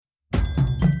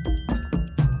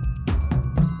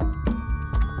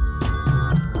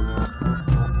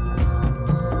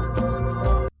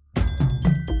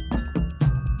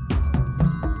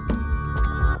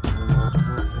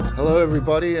Hello,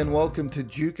 everybody, and welcome to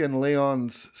Duke and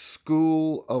Leon's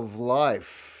School of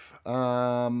Life.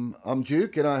 I'm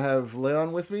Duke, and I have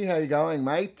Leon with me. How you going,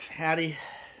 mate? Howdy.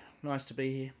 Nice to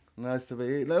be here. Nice to be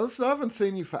here. Now, listen, I haven't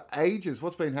seen you for ages.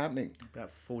 What's been happening?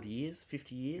 About 40 years,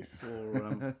 50 years,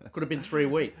 or could have been 3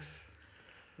 weeks.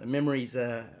 The memories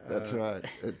are... That's right.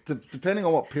 Depending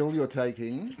on what pill you're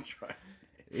taking... That's right.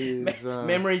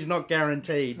 Memory's not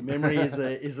guaranteed. Memory is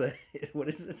a what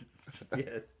is it?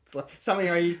 It's like something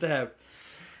I used to have.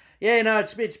 Yeah, no,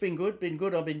 it's been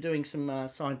good. I've been doing some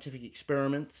scientific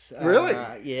experiments. Really?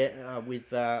 With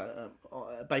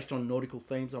based on nautical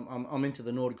themes. I'm into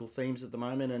the nautical themes at the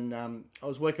moment, and I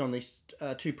was working on these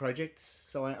 2 projects.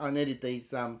 So I needed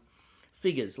these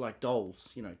figures, like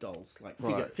dolls, like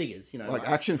figures, like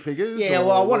action figures. Yeah,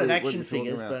 well, I wanted action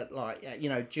figures, but like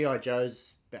G.I.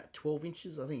 Joe's about 12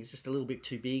 inches. I think it's just a little bit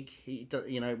too big.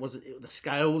 The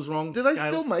scale was wrong. Do they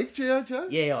still make G.I. Joe?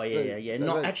 Yeah.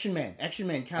 Not Action Man. Action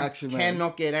Man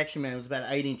cannot get Action Man. It was about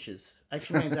 8 inches.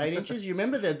 Action Man's 8 inches. You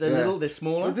remember they're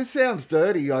smaller. Well, this sounds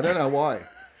dirty. I don't know why.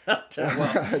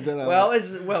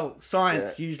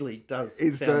 Science usually does.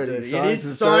 It's dirty.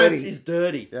 Science is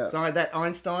dirty. Yeah. So that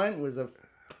Einstein was a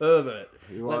pervert.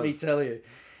 Let me tell you.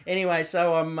 Anyway,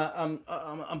 so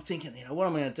I'm thinking, what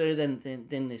am I going to do?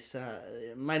 Then this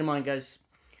mate of mine goes,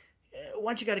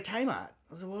 "Why don't you go to Kmart?"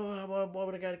 I said, "Well, why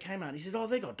would I go to Kmart?" He said, "Oh,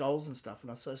 they got dolls and stuff."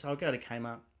 And so I go to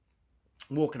Kmart.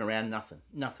 I'm walking around, nothing.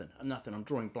 I'm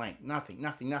drawing blank, nothing.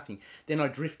 Then I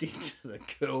drift into the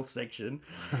girls section,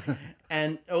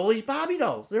 and all these Barbie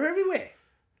dolls, they're everywhere.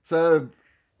 So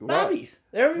Barbies,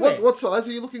 they're everywhere. What size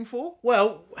are you looking for?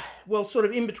 Well, sort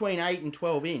of in between 8 and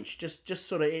 12 inch. Just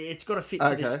sort of, it's got to fit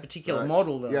to this particular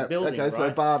model that I'm building. Okay, right?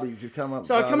 So Barbies, you come up.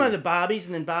 So I come over the Barbies,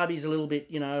 and then Barbies a little bit,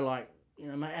 and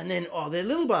then they're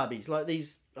little Barbies, like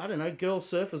these, I don't know, girl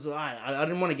surfers. I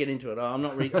didn't want to get into it. I'm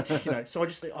not really, So I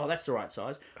just think, that's the right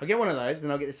size. I'll get one of those,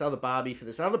 then I'll get this other Barbie for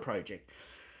this other project.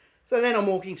 So then I'm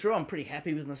walking through. I'm pretty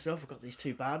happy with myself. I've got these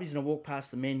 2 Barbies, and I walk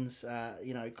past the men's,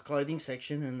 clothing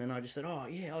section, and then I just said,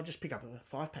 I'll just pick up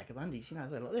a 5-pack of undies.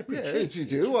 They're pretty cheap. You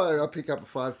do. I pick up a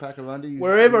 5-pack of undies.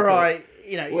 Wherever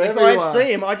if I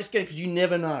see them, I just get it because you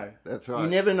never know. That's right. You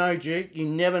never know, Duke. You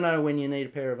never know when you need a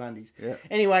pair of undies. Yeah.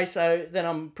 Anyway, so then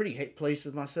I'm pretty pleased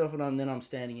with myself, and then I'm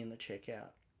standing in the checkout.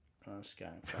 I was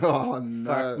going,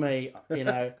 fuck me.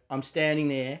 I'm standing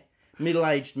there.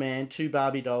 Middle-aged man, 2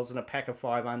 Barbie dolls and a pack of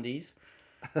 5 undies,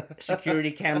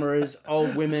 security cameras,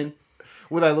 old women.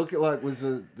 Well, they look like was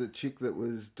the chick that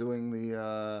was doing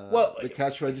the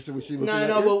cash register? Was she looking at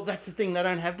you? Well, that's the thing. They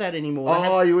don't have that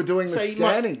anymore. You were doing the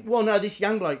scanning. This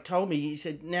young bloke told me. He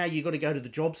said, now you got to go to the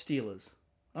job stealers.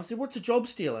 I said, what's a job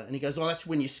stealer? And he goes, that's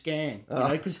when you scan,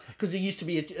 because there used to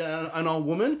be an old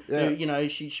woman who,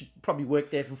 she probably worked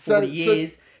there for 40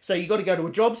 years. So you got to go to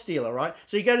a job stealer, right?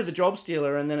 So you go to the job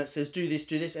stealer, and then it says, do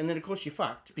this, and then of course you're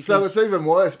fucked. So it's even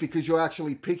worse because you're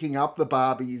actually picking up the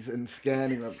Barbies and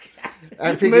scanning them.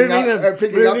 And picking up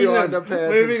your underpants.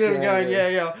 Moving them, going,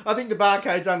 yeah. I think the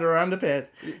barcode's under her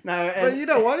underpants. No, but you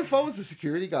know what? If I was a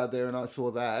security guard there and I saw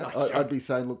that, I'd be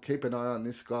saying, look, keep an eye on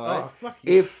this guy. Fuck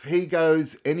you. If he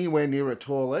goes anywhere near a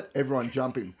toilet, everyone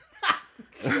jump him.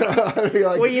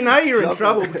 Well, you're in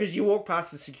trouble because you walk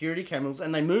past the security cameras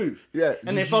and they move. Yeah.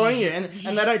 And they're following you. And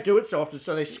they don't do it so often,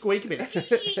 so they squeak a bit.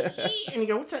 And you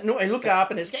go, what's that? No, and look up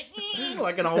and it's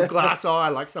like an old glass eye,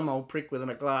 like some old prick with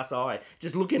a glass eye,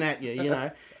 just looking at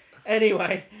you,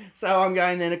 Anyway, so I'm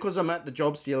going then, because I'm at the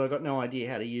job stealer, I've got no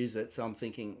idea how to use it, so I'm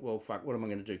thinking, well, fuck, what am I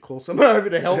going to do? Call someone over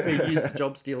to help me use the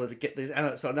job stealer to get this.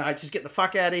 And so, no, just get the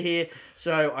fuck out of here.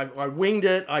 So I winged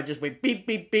it. I just went beep,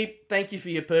 beep, beep. Thank you for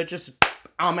your purchase.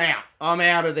 I'm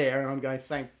out of there. And I'm going,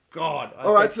 thank God.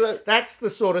 So that's the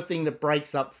sort of thing that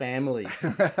breaks up families,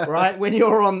 right? When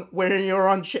you're on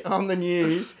the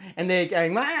news and they're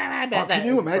going, about that.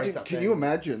 Can you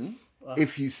imagine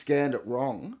if you scanned it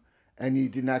wrong and you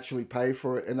didn't actually pay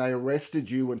for it and they arrested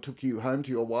you and took you home to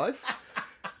your wife?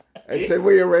 And said,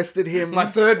 we arrested him. My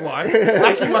third wife.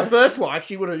 Actually, my first wife,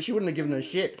 she wouldn't have given a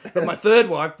shit. But my third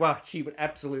wife, she would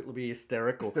absolutely be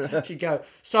hysterical. She'd go,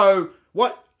 so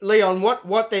what, Leon,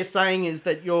 what they're saying is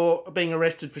that you're being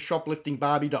arrested for shoplifting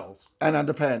Barbie dolls. And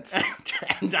underpants.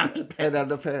 and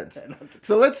underpants.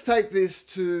 So let's take this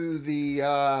to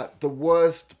the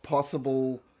worst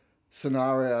possible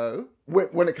scenario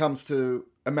when it comes to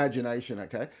imagination,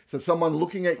 okay? So someone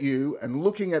looking at you and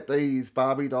looking at these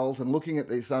Barbie dolls and looking at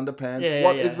these underpants,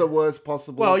 what is the worst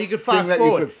possible Well, you could fast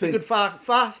forward. You could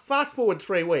fast forward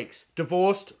 3 weeks.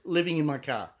 Divorced, living in my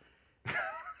car.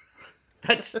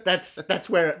 That's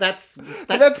where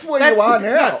you are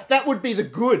now. No, that would be the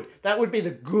good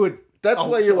That's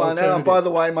where you are now. And by alternative.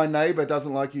 the way, my neighbour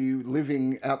doesn't like you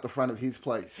living out the front of his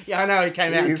place. Yeah, I know. He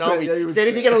came out He and told said- me. yeah, he He was- said,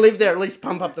 if you're going to live there, at least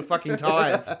pump up the fucking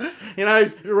tyres. You know,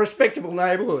 it's a respectable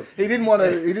neighbourhood. He didn't want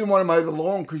to. He didn't want to mow the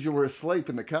lawn because you were asleep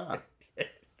in the car.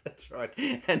 That's right.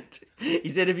 And he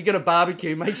said, if you're going to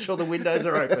barbecue, make sure the windows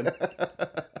are open.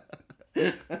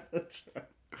 That's right.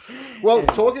 Well,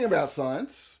 talking about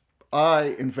science,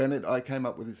 I came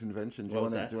up with this invention. Do you What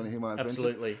want was to that? hear my invention?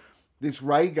 Absolutely. This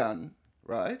ray gun,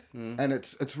 right? And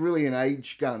it's really an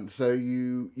age gun. So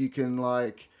you can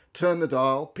like turn the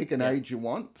dial, pick an age you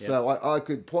want. So I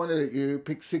could point it at you,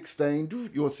 pick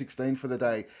 16. You're 16 for the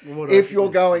day. What do I If do? you're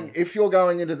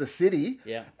going into the city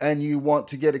Yeah. and you want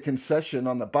to get a concession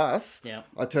on the bus, Yeah.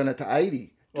 I turn it to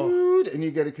 80. Oh. Dude, and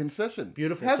you get a concession.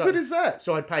 Beautiful. How So- good is that?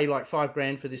 So I'd pay like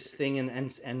 $5,000 for this thing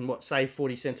and what, save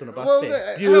 40 cents on a bus Well, fare.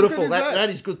 how Beautiful. good is that? That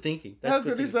is good thinking. That's How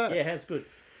good is thinking. that? Yeah, that's good.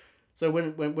 So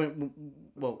when are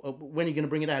you going to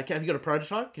bring it out? Have you got a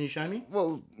prototype? Can you show me?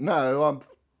 Well, no,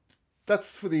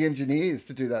 that's for the engineers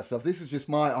to do that stuff. This is just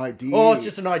my idea. Oh, it's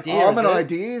just an idea. I'm is an it?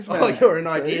 ideas man. Oh, you're an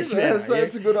See? ideas man. So are you?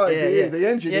 it's a good Yeah, idea. yeah. The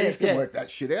engineers Yeah, can work that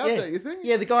shit out, Yeah. don't you think?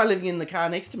 Yeah, the guy living in the car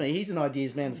next to me, he's an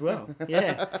ideas man as well.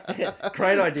 Yeah.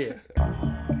 Great idea.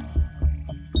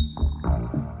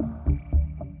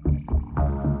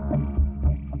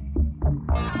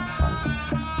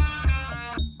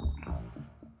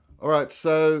 All right,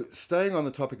 so staying on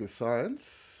the topic of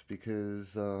science,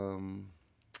 because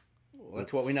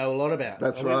That's what we know a lot about.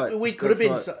 That's right. We could have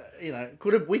been, That's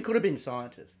right. we could have been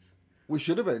scientists. we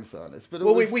should have been scientists, but it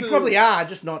Well, was we too- probably are,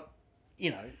 just not,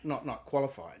 not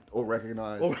qualified. or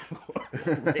recognised. Or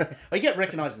you get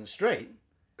recognised in the street.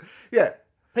 Yeah,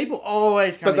 People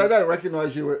always come. but they in- don't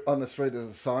recognise you on the street as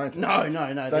a scientist. No.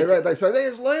 They say,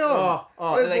 "There's Leon.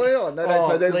 There's Leon." They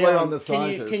don't say, "There's Leon the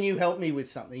scientist." Can you help me with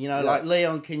something? Like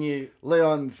Leon, can you?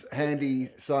 Leon's handy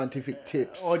scientific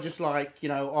tips. Or just like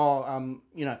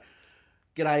g'day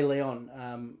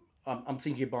Leon. I'm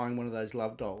thinking of buying one of those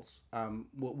love dolls.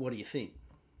 What do you think?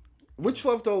 Which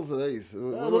love dolls are these? What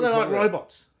Well, do we they're call like them?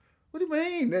 robots. What do you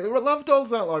mean? Love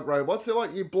dolls aren't like robots. They're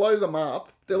like you blow them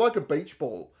up. They're like a beach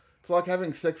ball. It's like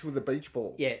having sex with a beach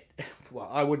ball. Yeah, well,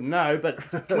 I wouldn't know, but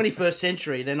 21st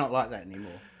century, they're not like that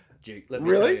anymore. Duke, let me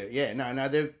Really? tell you. Yeah, no,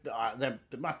 they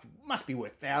must be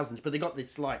worth thousands, but they got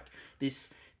this like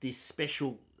this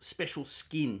special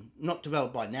skin, not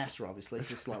developed by NASA, obviously. It's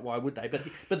just like why would they?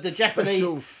 But the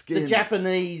skin.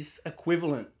 Japanese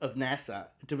equivalent of NASA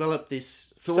developed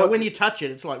this. So what- when you touch it,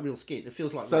 it's like real skin. It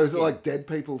feels like. So real is it skin. like dead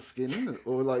people's skin,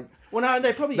 or like Well, no,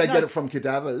 they probably they no, get it from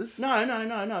cadavers?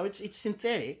 No. It's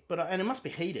synthetic, but and it must be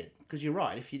heated because you're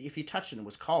right. If you touched it and it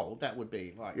was cold, that would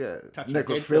be like touching a dead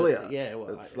necrophilia. person. Yeah,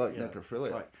 well, It's like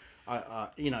necrophilia. It's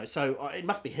like, so it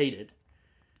must be heated.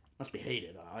 Must be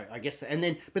heated. I guess. And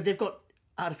then, but they've got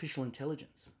artificial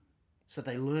intelligence, so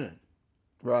they learn.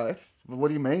 Right. Well, what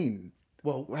do you mean?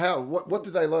 Well, How? What do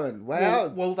they learn? Wow.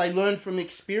 well, they learn from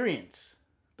experience.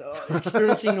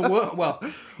 Experiencing the world. Well,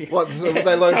 What? So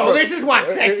they learn so from, this is what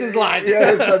sex is like.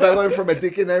 Yeah. So they learn from a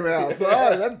dick in their mouth.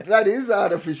 Oh, that is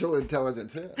artificial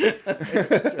intelligence.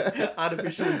 Yeah.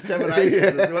 Artificial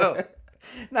insemination as well.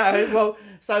 No, well,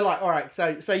 so like, all right,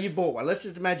 so you bought one. Let's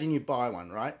just imagine you buy one,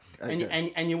 right?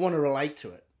 Okay. And you want to relate to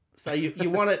it. So you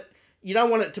want it. You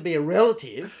don't want it to be a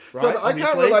relative, right? So I can't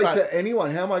obviously, relate but- to anyone.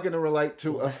 How am I going to relate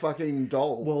to a fucking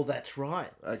doll? Well, that's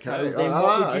right. Okay. So then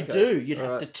what would you okay. do? You'd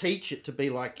have All to right. teach it to be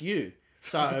like you.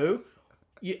 So,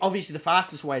 obviously the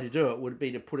fastest way to do it would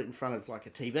be to put it in front of like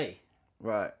a TV.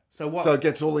 Right. So what? So it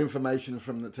gets all information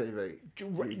from the TV.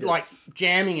 It gets like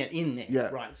jamming it in there. Yeah.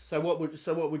 Right. So what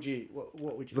would you?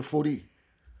 the footy.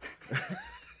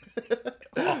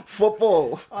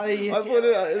 Football. I put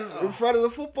it in front of the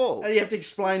football. You have to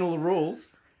explain all the rules.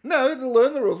 No, to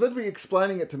learn the rules. They'd be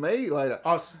explaining it to me later.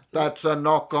 That's a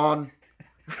knock on.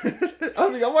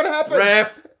 I'm going, what happened?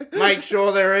 Ref, make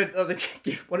sure they're in.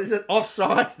 What is it?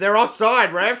 Offside. They're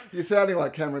offside, ref. You're sounding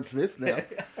like Cameron Smith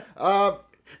now.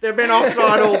 They've been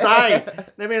offside all day.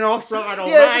 They've been offside all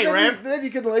Yeah, day, but ref. then you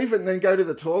can leave it and then go to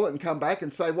the toilet and come back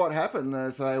and say, what happened?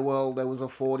 And they say, well, there was a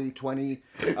 40-20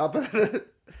 up.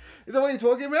 Is that what you're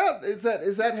talking about? Is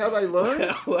that how they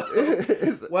learn?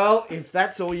 Well, if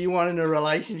that's all you want in a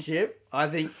relationship, I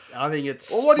think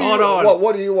it's Well, what do spot you on.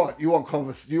 what do you want? You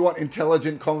want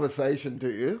intelligent conversation, do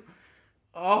you?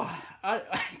 Oh,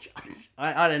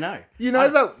 I don't know. You know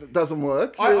that doesn't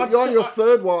work. I'm You're on still- your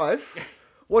third wife.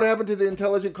 What happened to the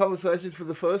intelligent conversations for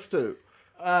the first two?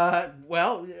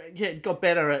 Well, yeah, it got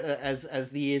better as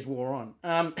the years wore on.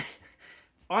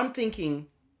 I'm thinking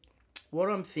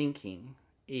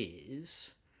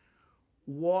is,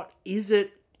 what is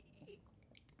it?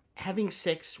 Having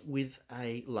sex with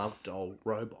a love doll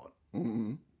robot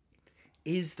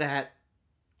Is that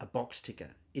a box ticker?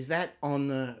 Is that on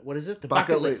the, what is it? The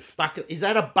Bucket bucket list. Is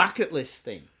that a bucket list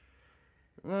thing?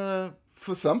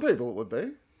 For some people, it would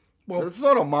be. Well, It's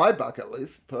not on my bucket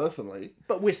list, personally.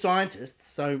 but we're scientists,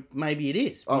 so maybe it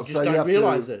is. We just you don't have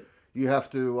realise to, it. You have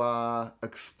to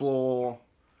explore.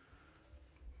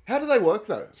 How do they work,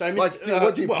 though? So,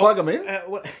 what do you plug them in?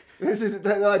 Well, Are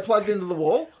they plugged into the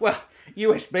wall?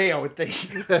 USB, I would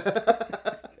think.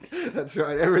 That's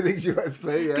right. Everything's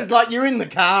USB. Yeah. Because, like, you're in the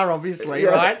car, obviously, Yeah,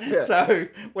 right? yeah. So,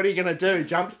 what are you going to do?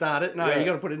 Jump start it? No, Yeah. you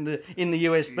got to put it in the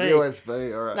USB.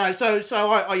 USB. All right. No, so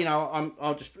I you know,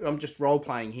 I'm just role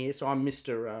playing here. So I'm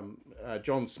Mr.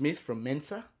 John Smith from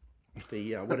Mensa,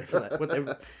 the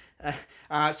whatever.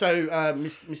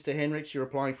 Mr. Henricks, you're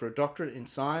applying for a doctorate in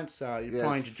science. You're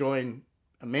applying to join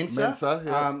a Mensa. Mensa,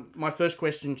 yeah. My first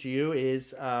question to you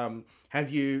is, have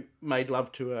you made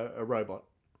love to a robot?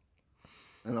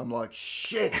 And I'm like,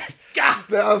 shit. God,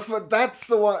 That's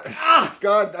the one.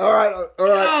 God. All right.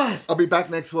 God. I'll be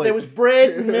back next week. there was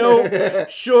bread, milk,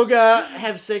 sugar.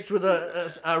 Have sex with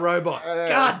a robot.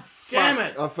 God damn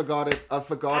it! I forgot it.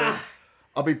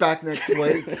 I'll be back next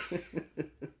week.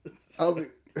 I'll be.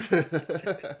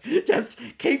 Just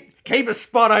keep a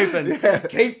spot open.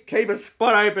 Keep a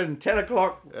spot open. 10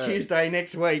 o'clock Tuesday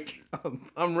next week.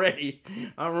 I'm ready.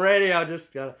 I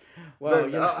just gotta. Well,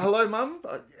 hello, Mum.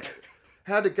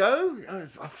 How'd it go?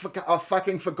 I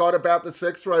fucking forgot about the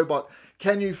sex robot.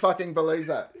 Can you fucking believe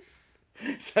that?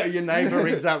 So your neighbour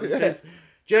rings up and says,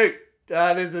 "Duke,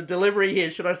 there's a delivery here.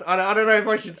 Should I don't know if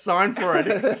I should sign for it.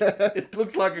 It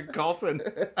looks like a coffin.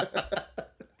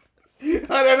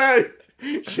 I don't know.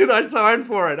 Should I sign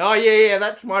for it? Oh, yeah,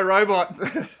 that's my robot.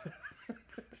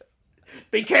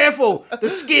 Be careful. The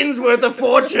skin's worth a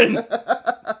fortune.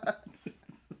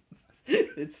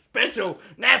 It's special.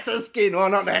 NASA skin. Or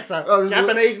not NASA.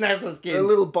 Japanese NASA skin. A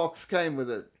little box came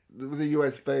with it, with a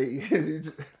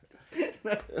USB.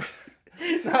 No.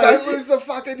 Don't lose the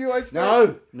fucking USB.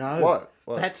 No. What?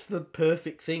 That's the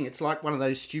perfect thing. It's like one of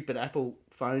those stupid Apple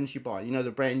phones you buy. You know, the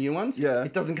brand new ones? Yeah.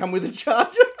 It doesn't come with a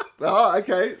charger. Oh,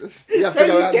 okay. You have to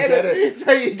go out and get it.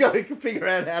 So you got to figure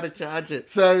out how to charge it.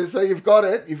 So you've got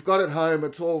it. You've got it home.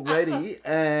 It's all ready,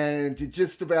 and you're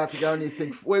just about to go, and you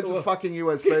think, "Where's the fucking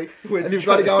USB?" And you've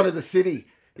got to go into the city.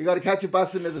 You got to catch a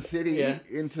bus into the city,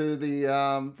 into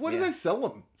the where do they sell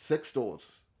them? Sex stores.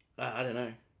 I don't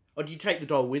know. Or do you take the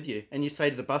doll with you and you say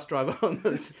to the bus driver,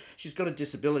 she's got a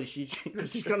disability,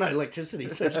 she's got no electricity,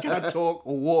 so she can't talk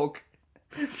or walk.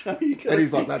 So and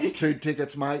he's like, "That's 2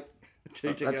 tickets, mate."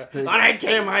 2 tickets. I don't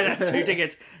care, mate. That's 2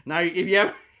 tickets. No, if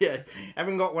you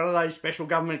haven't got one of those special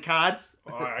government cards,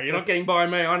 you're not getting by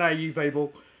me. I know you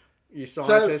people, you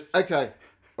scientists. So, okay,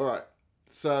 all right.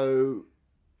 So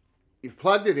you've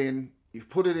plugged it in. You've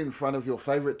put it in front of your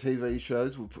favourite TV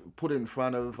shows. We'll put it in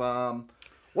front of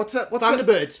what's that?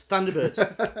 Thunderbirds.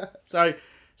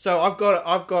 So I've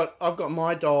got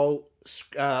my doll.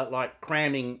 Like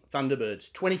cramming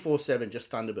Thunderbirds 24/7, just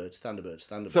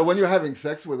Thunderbirds. So when you're having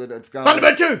sex with it, it's going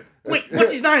Thunderbird 2. Quick,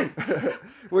 what's his name?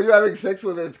 When you're having sex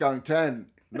with it, it's going 10,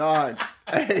 9,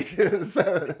 8,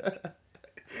 7.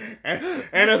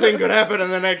 Anything could happen in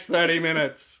the next 30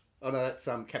 minutes. Oh no, that's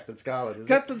Captain Scarlet. Isn't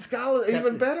Captain Scarlet,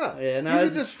 even better. Yeah, no,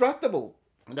 he's indestructible.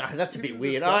 No, that's a bit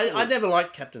weird. I never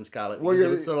liked Captain Scarlet. Well, it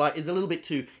was sort of like, it's a little bit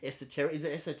too esoteric. Is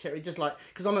it esoteric? Just like,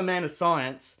 because I'm a man of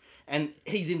science. And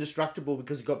he's indestructible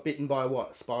because he got bitten by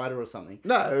what? A spider or something?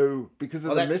 No, because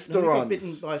of the Mysterons. He got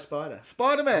bitten by a spider.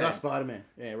 Spider-Man. Oh, Spider-Man.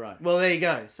 Yeah, right. Well, there you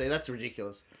go. See, that's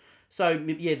ridiculous. So,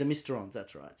 yeah, the Mysterons,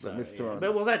 that's right. So, the Mysterons. Yeah.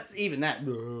 But, well, that's even that.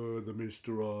 Oh, the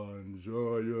Mysterons.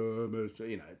 Oh, yeah, Myster.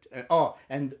 You know. Oh,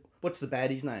 and what's the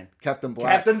baddie's name? Captain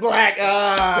Black. Captain Black.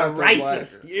 Ah, Captain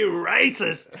racist. Black. You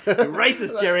racist. You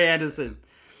racist, Jerry Anderson.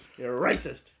 You're a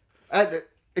racist. And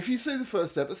if you see the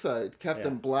first episode,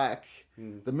 Captain Black,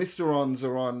 the Mysterons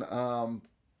are on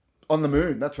the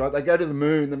moon. That's right. They go to the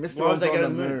moon. The Mysterons are on the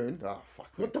moon. Oh, fuck.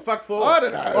 What the fuck for? I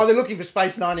don't know. Oh, they're looking for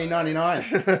Space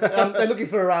 1999. They're looking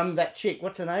for that chick.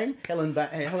 What's her name? Helen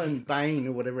Bain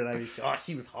or whatever her name is. Oh,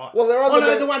 she was hot. Well, they're on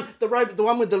the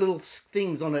one with the little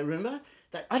things on it. Remember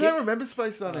that? I don't remember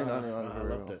Space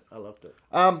 1999. I loved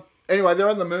it. Anyway, they're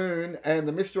on the moon, and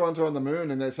the Mysterons are on the moon,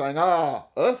 and they're saying,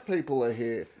 Earth people are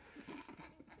here.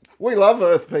 We love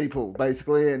Earth people,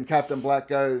 basically, and Captain Black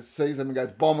sees them and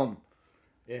goes, bomb them.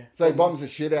 Yeah. So he bombs the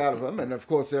shit out of them, and of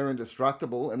course they're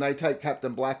indestructible, and they take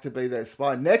Captain Black to be their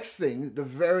spy. Next thing, the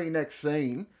very next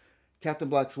scene, Captain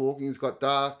Black's walking, he's got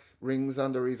dark rings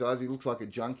under his eyes, he looks like a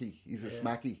junkie, he's a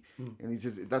smacky, and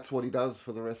that's what he does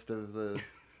for the rest of the...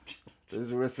 There's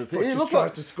the rest of the thing. He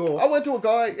tries to score. I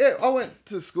went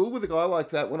to school with a guy like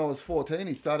that when I was 14.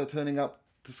 He started turning up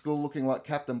to school looking like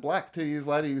Captain Black. 2 years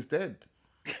later, he was dead.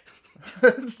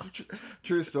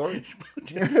 True story.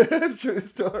 True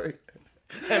story.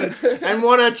 And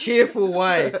what a cheerful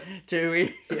way to.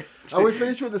 Are we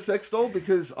finished with the sex doll?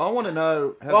 Because I want to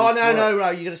know how Oh, this no.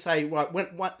 works. You got to say,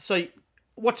 right, so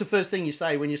what's the first thing you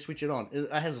say when you switch it on?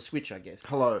 It has a switch, I guess.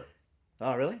 Hello.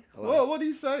 Oh, really? Hello. Well, what do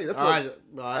you say? That's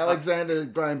what Alexander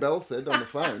Graham Bell said on the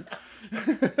phone.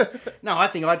 No, I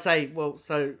think I'd say, well,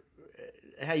 so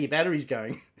how your battery's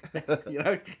going? You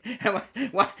know, how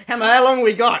long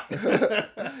we got?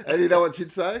 And you know what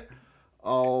she'd say?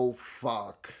 Oh,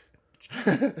 fuck.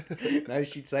 No,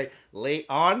 she'd say,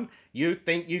 Leon, you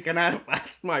think you can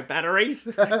outlast my batteries?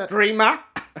 Dreamer.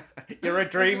 You're a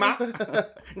dreamer.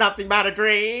 Nothing but a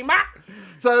dreamer.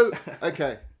 So,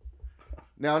 okay.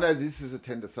 Now, I know this is a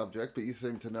tender subject, but you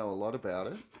seem to know a lot about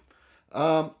it.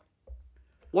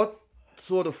 What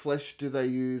sort of flesh do they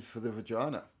use for the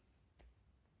vagina?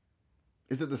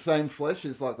 Is it the same flesh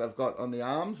as like they've got on the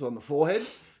arms, on the forehead?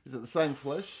 Is it the same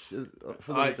flesh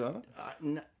for the vagina?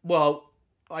 Well,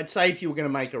 I'd say if you were going to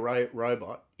make a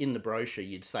robot, in the brochure,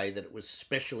 you'd say that it was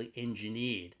specially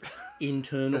engineered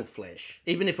internal flesh.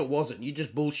 Even if it wasn't, you'd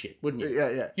just bullshit, wouldn't you?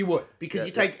 Yeah. You would, because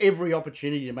you take every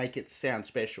opportunity to make it sound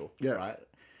special, right?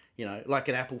 You know, like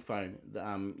an Apple phone.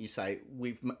 You say,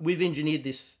 we've engineered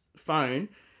this phone,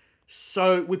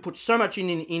 so we put so much in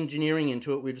engineering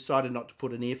into it, we decided not to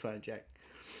put an earphone jack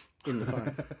in the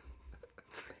phone.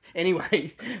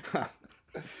 Anyway...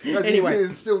 You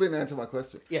still didn't answer my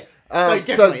question. Yeah. So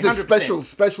definitely, so it's 100%.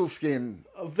 special skin.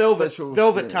 Velvet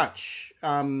skin. touch.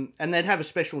 And they'd have a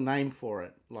special name for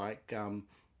it. Like...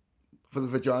 for the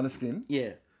vagina skin?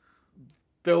 Yeah.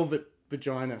 Velvet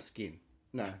vagina skin.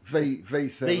 No.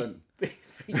 V7.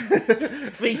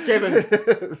 V7.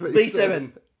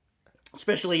 V7.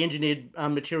 Specially engineered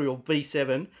material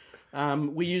V7.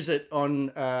 We use it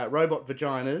on robot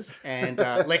vaginas and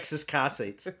Lexus car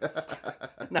seats.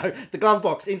 No, the glove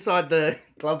box, inside the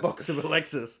glove box of a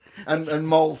Lexus. And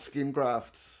mole skin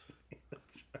grafts.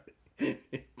 That's right.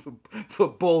 For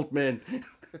bald men.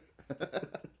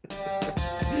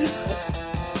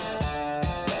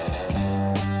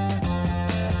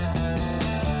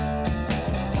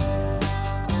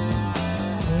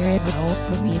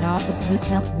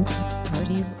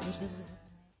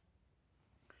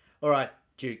 All right,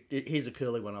 Duke, here's a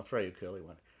curly one. I'll throw you a curly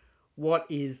one. What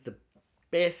is the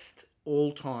best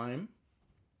all-time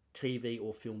TV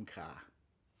or film car?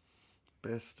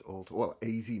 Best well,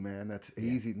 easy, man. That's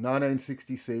easy.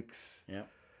 1966. Yeah.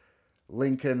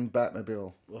 Lincoln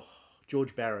Batmobile. Oh,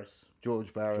 George Barris.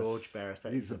 George Barris.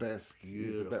 He's the best.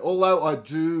 Although I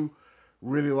do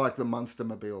really like the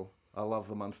Munstermobile. I love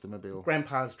the Munstermobile.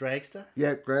 Grandpa's Dragster.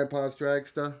 Yeah, Grandpa's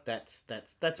Dragster.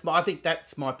 That's my. I think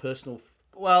that's my personal.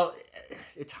 Well,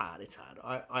 it's hard.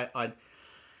 I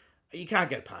you can't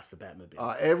go past the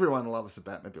Batmobile. Everyone loves the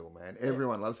Batmobile, man.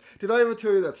 Everyone loves. Did I ever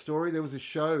tell you that story? There was a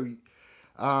show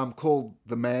called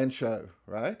The Man Show,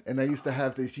 right? And they used to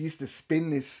have this. You used to spin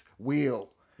this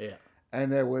wheel. Yeah.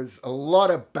 And there was a lot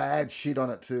of bad shit on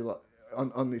it too, like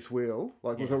on this wheel.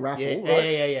 Like it was a raffle,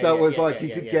 right? So it was like you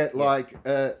could get like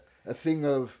a thing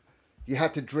of, you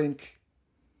had to drink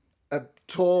a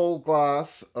tall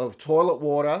glass of toilet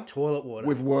water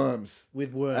with worms.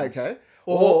 Okay.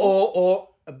 Or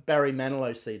a Barry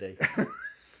Manilow CD.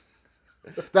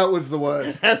 That was the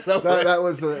worst. That's the worst. That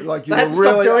was like you That's were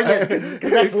really doing it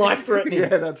because that's life threatening.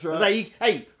 Yeah, that's right. Say,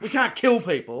 hey, we can't kill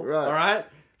people. Right. All right,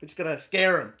 we're just gonna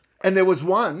scare them. And there was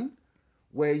one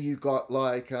where you got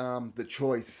like the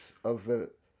choice of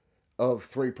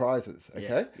 3 prizes.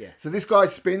 Okay. Yeah. So this guy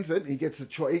spins it. He gets a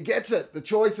choice. He gets it. The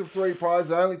choice of 3 prizes.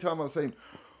 The only time I've seen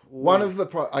one of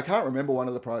the I can't remember one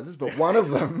of the prizes, but one of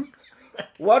them,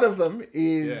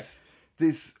 is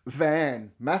this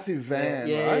van, massive van,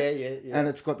 right? Yeah. And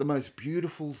it's got the most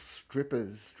beautiful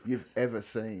strippers you've ever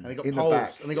seen. And they got in poles. the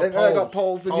back. And they got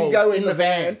poles. And poles you go in the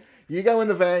van. You go in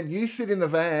the van, you sit in the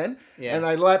van, and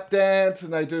they lap dance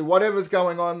and they do whatever's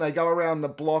going on. They go around the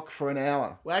block for an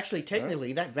hour. Well, actually,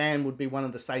 technically, that van would be one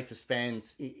of the safest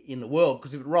vans in the world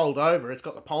because if it rolled over, it's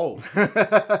got the poles. You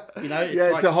know,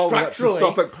 it's like to hold it, to structurally,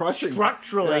 stop it crushing.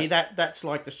 Structurally, that's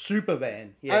like the super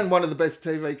van. Yeah. And one of the best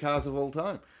TV cars of all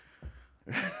time.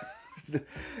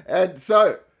 And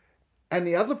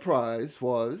the other prize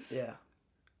was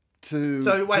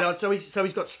So wait on. So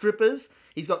he's got strippers.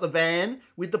 He's got the van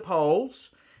with the poles.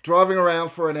 Driving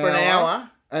around for an hour.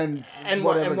 And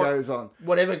whatever goes on.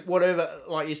 Whatever,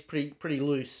 like, is pretty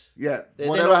loose. Yeah. They're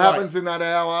whatever happens in that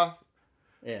hour.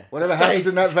 Yeah. Whatever happens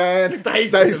in that van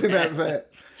stays in that van.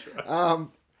 That's right.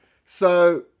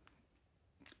 So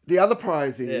the other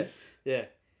prize is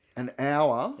an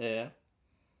hour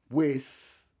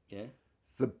with Yeah.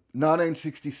 the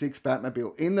 1966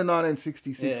 Batmobile. In the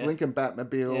 1966 Yeah. Lincoln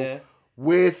Batmobile Yeah.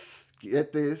 with,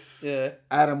 get this, Yeah.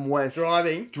 Adam West.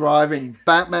 Driving.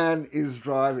 Batman is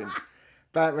driving.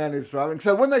 Batman is driving.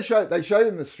 So when they showed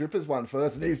him the strippers one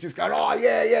first, and he's just going, oh,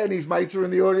 yeah, yeah, and his mates are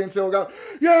in the audience, they're all going,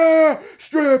 yeah,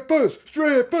 strippers.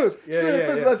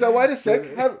 Yeah. So wait a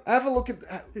sec, have a look at,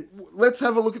 let's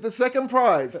have a look at the second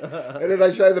prize. And then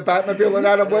they show the Batmobile and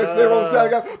Adam West, they're all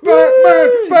saying,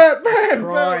 Batman.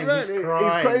 Crying, Batman. he's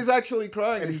crying. He's actually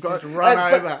crying. And he's crying. just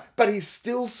run over. But he's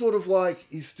still sort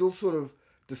of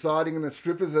deciding, and the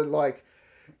strippers are like,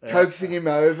 coaxing him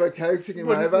over.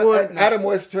 And Adam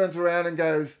West turns around and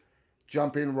goes,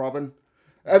 jump in, Robin.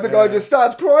 And the guy just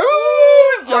starts crying.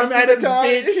 I'm Adam's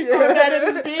bitch. I'm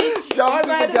Adam's bitch. Jumps in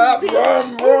the car.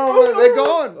 Vroom. They're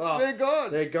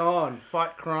gone. They're gone.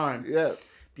 Fight crime. Yeah.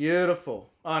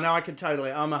 Beautiful. Oh, no, I'm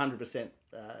 100%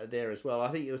 there as well.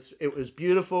 I think it was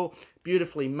beautiful,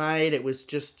 beautifully made. It was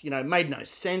just, it made no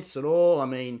sense at all. I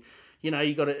mean,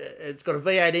 it's got a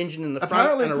V8 engine in the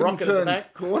front and a rocket in the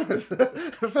back.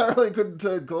 Apparently couldn't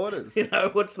turn corners.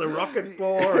 What's the rocket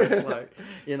for? It's like,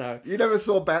 You never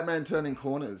saw Batman turning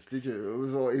corners, did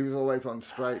you? He was always on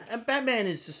straights. And Batman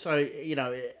is just so, you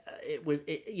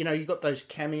got those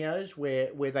cameos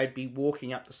where they'd be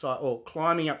walking up the side or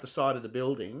climbing up the side of the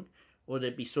building, or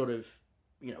they'd be sort of,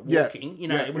 walking.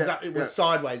 It was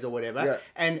sideways or whatever. Yeah.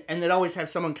 And they'd always have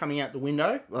someone coming out the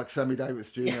window. Like Sammy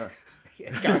Davis Jr.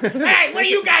 Go, hey, what are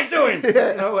you guys doing?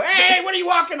 Hey, what are you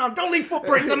walking on? Don't leave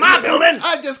footprints on my building.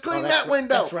 I just cleaned that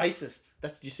window. That's racist.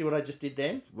 Do you see what I just did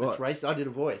then? What? That's racist. I did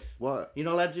a voice. What? You're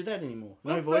not allowed to do that anymore.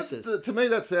 No voices. To me,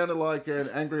 that sounded like an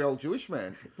angry old Jewish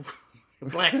man.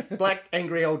 Black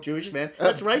angry old Jewish man.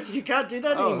 That's racist. You can't do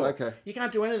that anymore. Okay. You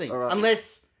can't do anything Right.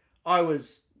 unless I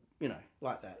was,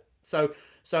 like that. So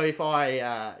if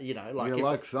I,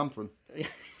 like something.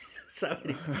 So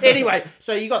anyway,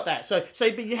 so you got that. So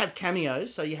but you have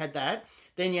cameos. So you had that.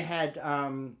 Then you had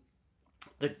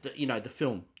the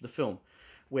film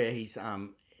where he's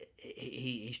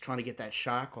he's trying to get that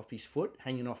shark off his foot,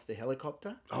 hanging off the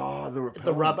helicopter. Oh, the repellent.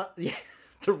 The rubber, yeah,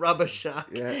 the rubber shark.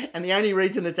 Yeah. And the only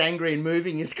reason it's angry and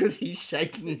moving is because he's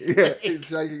shaking his Yeah, leg. he's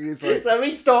shaking his leg. So if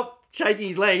he stopped shaking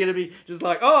his leg, it'd be just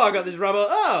like, oh, I got this rubber.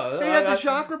 Oh, He had the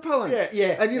shark repellent.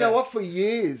 Yeah. And you know what? For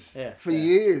years,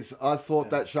 I thought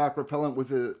that shark repellent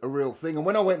was a real thing. And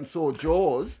when I went and saw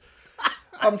Jaws,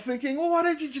 I'm thinking, well, why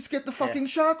don't you just get the fucking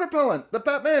shark repellent that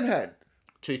Batman had?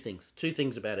 Two things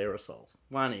about aerosols.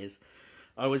 One is,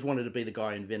 I always wanted to be the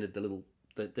guy who invented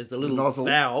there's a little nozzle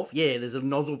valve. Yeah, there's a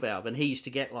nozzle valve. And he used to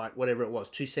get like, whatever it was,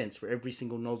 2 cents for every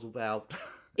single nozzle valve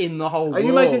in the whole world. Are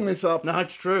you making this up? No,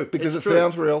 it's true. Because it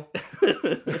sounds real.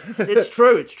 It's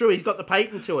true. He's got the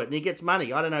patent to it and he gets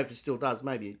money. I don't know if he still does.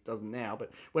 Maybe he doesn't now.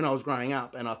 But when I was growing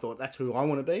up and I thought, that's who I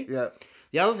want to be. Yeah.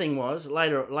 The other thing was,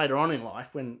 later on in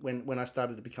life, when I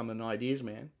started to become an ideas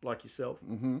man, like yourself,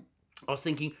 I was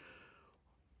thinking,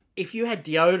 if you had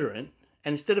deodorant,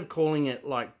 and instead of calling it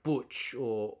like Butch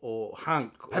or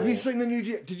Hunk... Have you seen the new...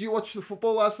 Did you watch the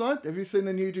football last night? Have you seen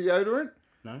the new deodorant?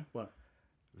 No? What?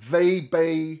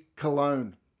 VB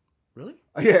Cologne. Really?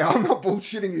 Yeah, I'm not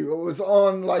bullshitting you. It was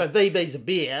on like... So VB's a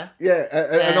beer. Yeah,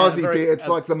 an Aussie beer. It's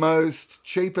like the most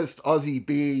cheapest Aussie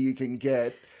beer you can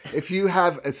get. If you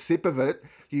have a sip of it,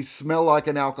 you smell like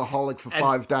an alcoholic for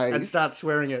 5 days. And start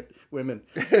swearing at women.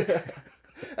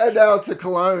 And now it's a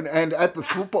cologne. And at the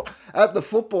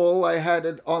football, they had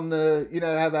it on the,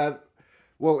 how they have,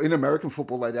 well, in American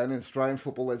football they don't. In Australian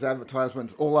football, there's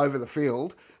advertisements all over the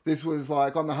field. This was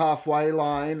like on the halfway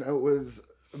line. It was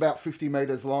about 50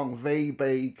 metres long.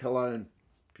 VB cologne.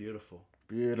 Beautiful.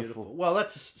 Beautiful. Well,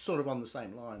 that's sort of on the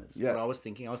same line as what I was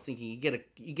thinking. I was thinking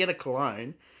you get a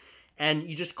cologne, and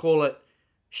you just call it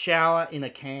shower in a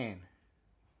can.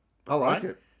 I like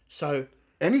it. So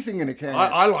anything in a can.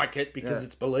 I like it because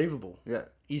it's believable. Yeah.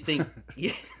 You think,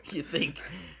 you think,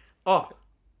 oh,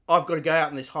 I've got to go out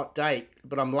on this hot date,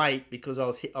 but I'm late because I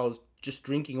was just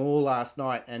drinking all last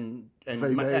night and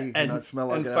VB, and smell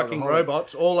like an fucking alcoholic.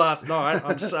 robots all last night.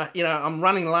 I'm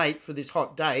running late for this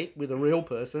hot date with a real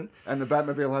person. And the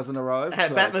Batmobile hasn't arrived.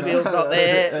 Batmobile's not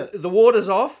there. The water's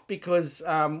off because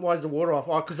why is the water off?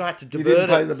 Oh, because I had to divert it. You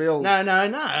didn't pay the bills. No.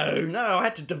 I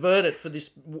had to divert it for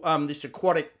this this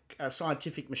aquatic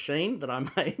scientific machine that I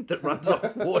made that runs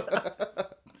off water.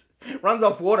 Runs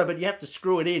off water, but you have to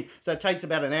screw it in. So it takes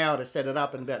about an hour to set it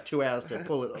up and about 2 hours to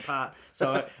pull it apart.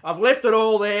 So I've left it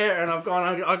all there and I've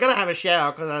gone, I've got to have a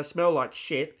shower because I smell like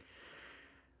shit.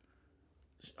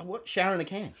 What? Shower in a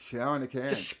can. Shower in a can.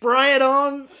 Just spray it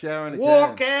on. Shower in a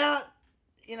walk can. out.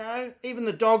 you know, even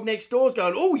the dog next door's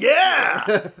going, oh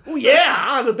yeah, oh yeah,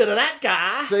 I have a bit of that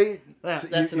guy. See,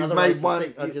 That's another made racist one.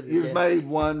 thing. You've made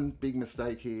one big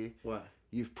mistake here. What?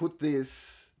 You've put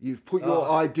your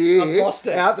idea I've lost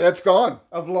it. out there. It's gone.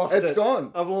 I've lost it. It's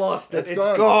gone. I've lost it. It's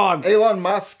gone. gone. Elon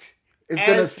Musk is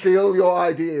going to steal your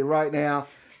idea right now.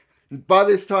 By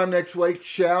this time next week,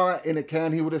 shower in a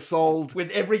can, he would have sold. With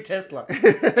every Tesla.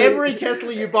 Every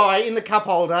Tesla you buy in the cup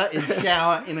holder is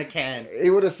shower in a can. He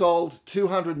would have sold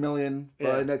 200 million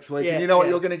by next week. Yeah, and you know what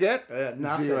you're going to get?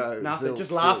 Nothing. Zero. Nothing.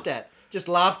 Just Zilch. laughed at. Just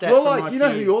laughed at. You're from like, my you know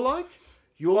who peers. you're like?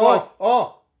 You're like.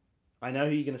 I know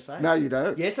who you're going to say. No, you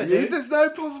don't. Yes, I do. There's no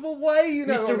possible way you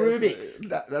know. Mr. what I'm gonna Rubik's. say.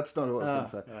 That's not who I was going to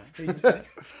say. Right. Who you say?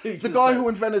 Who you The gonna guy say? who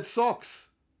invented socks.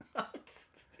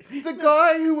 The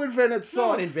guy who invented socks. No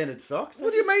one invented socks.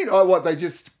 What do you mean? Oh, what? They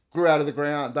just grew out of the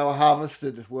ground. They were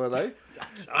harvested, were they?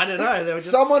 I don't know. They were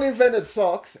just... Someone invented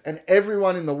socks, and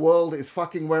everyone in the world is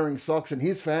fucking wearing socks, and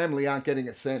his family aren't getting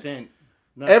a cent.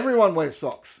 No. Everyone wears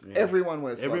socks. Yeah. Everyone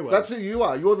wears socks. Everyone. That's who you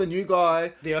are. You're the new guy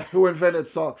who invented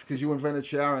socks because you invented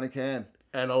shower in a can.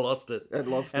 And I lost it. I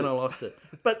lost it.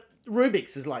 But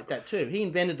Rubik's is like that too. He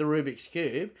invented the Rubik's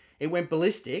Cube. It went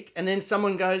ballistic. And then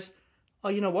someone goes, oh,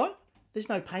 you know what? There's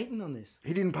no patent on this.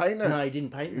 He didn't patent it. No, he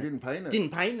didn't patent it. He didn't patent it. Didn't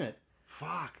patent it.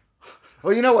 Fuck.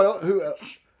 Well, you know what?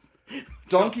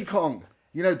 Donkey Kong.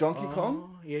 You know Donkey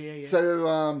Kong? Yeah.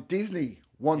 So Disney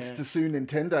wants to sue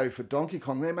Nintendo for Donkey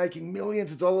Kong. They're making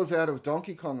millions of dollars out of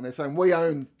Donkey Kong, and they're saying, we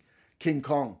own King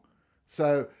Kong.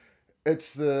 So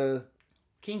it's the...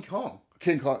 King Kong?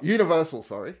 Universal,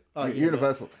 sorry. Oh,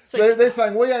 Universal. So They're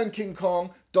saying, we own King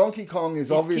Kong. Donkey Kong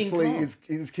is obviously King Kong.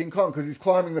 Is King Kong because he's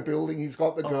climbing the building, he's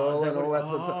got the girl and all that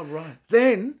sort of stuff. Oh, right.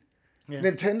 Then...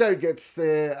 Nintendo gets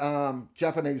their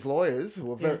Japanese lawyers,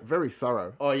 who are very, very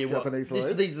thorough. Oh, yeah, Japanese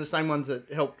lawyers. These are the same ones that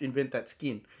helped invent that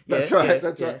skin. That's right.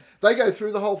 They go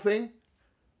through the whole thing.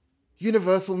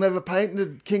 Universal never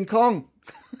patented King Kong.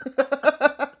 They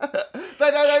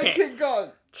don't own King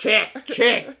Kong.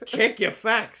 Check your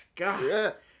facts.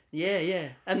 God. Yeah. Yeah.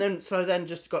 And then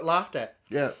just got laughed at.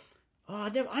 Yeah. Oh,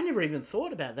 I never even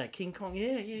thought about that. King Kong.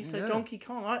 Yeah. So Donkey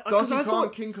Kong.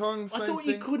 King Kong. Same I thought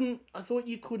thing.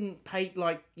 you couldn't pay,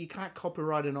 like, you can't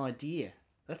copyright an idea.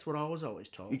 That's what I was always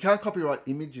told. You can't copyright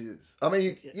images. I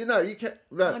mean, you know, you can't.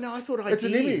 No, I thought ideas. It's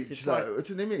an image, it's though. like, It's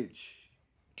an image.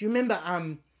 do you remember?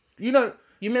 You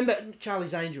remember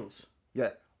Charlie's Angels?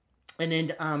 Yeah. And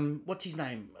then what's his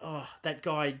name? Oh, that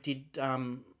guy did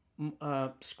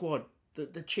Squad.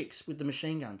 The chicks with the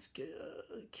machine guns.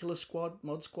 Killer Squad,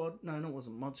 Mod Squad. No, it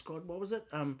wasn't Mod Squad. What was it?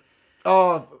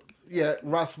 Oh, yeah,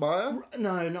 Russ Meyer.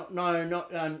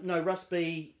 No, Russ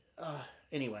B.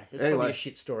 Anyway, it's probably a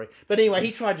shit story. But anyway,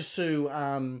 he tried to sue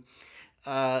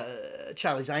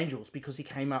Charlie's Angels because he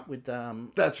came up with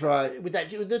That's right. with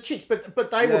the chicks, but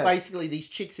they were basically these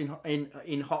chicks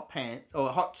in hot pants or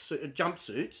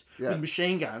jumpsuits with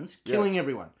machine guns, killing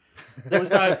everyone. There was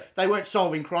they weren't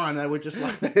solving crime. They were just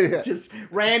like just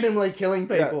randomly killing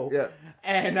people. Yeah.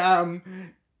 And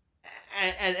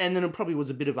then it probably was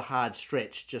a bit of a hard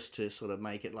stretch just to sort of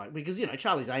make it like, because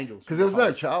Charlie's Angels. Because there was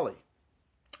no Charlie.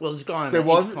 Well, there's a guy on there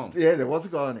was Intercom. Yeah, there was a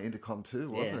guy on Intercom too,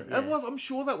 wasn't it? Yeah. I'm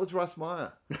sure that was Russ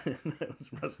Meyer. That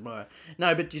was Russ Meyer.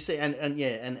 No, but you see, and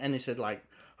he said like,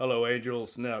 "Hello,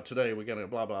 Angels. Now today we're gonna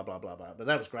blah blah blah blah blah." But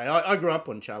that was great. I grew up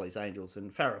on Charlie's Angels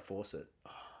and Farrah Fawcett.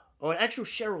 Or actual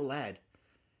Cheryl Ladd.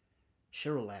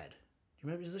 You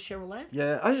remember? Is it Cheryl Ladd?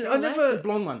 Yeah, I Ladd? never. The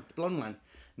blonde one.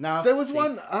 No, There was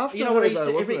one after. You know what I her, used though,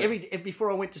 to wasn't every there?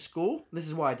 before I went to school. This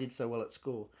is why I did so well at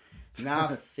school.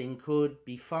 Nothing could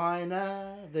be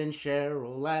finer than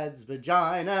Cheryl Ladd's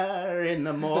vagina in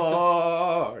the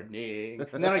morning.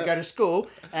 And then I'd go to school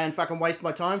and fucking waste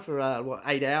my time for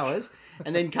 8 hours,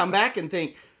 and then come back and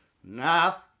think,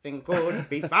 nothing could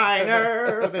be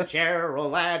finer than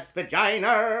Cheryl Ladd's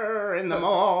vagina in the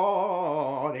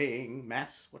morning.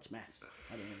 Maths? What's maths?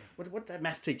 I don't know. What did that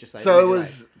maths teacher say? So it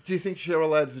was. Do you think Cheryl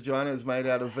Ladd's vagina is made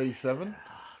out of V7?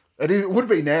 It would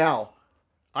be now.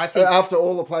 I think After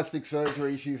all the plastic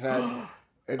surgery she's had,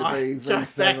 it'd be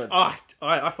V7.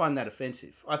 I find that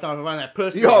offensive. I find that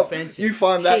personally offensive. You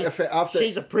find that after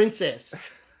she's a princess.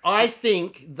 I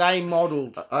think they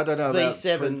modelled I don't know about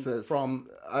V7 princess. from.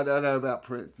 I don't know about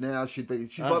now. She's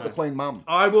like the Queen Mum.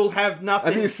 I will have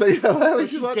nothing. Have you seen her lately?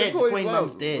 She's like dead. The Queen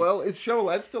Mum's dead. Well, is Cheryl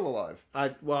Ladd still alive?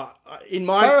 In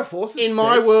Farrah Fawcett's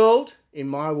my dead.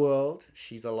 world,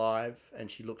 she's alive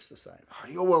and she looks the same. Oh,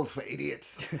 your world's for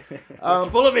idiots. It's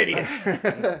full of idiots.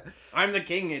 I'm the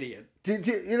king idiot. Did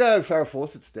you know Farrah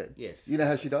Fawcett's dead? Yes. You know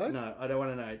how she died? No, I don't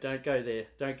want to know. Don't go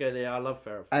there. I love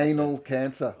Farrah Fawcett. Anal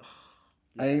cancer.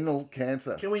 Anal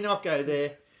cancer. Can we not go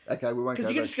there? Okay, we won't go Because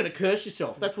you're there. just going to curse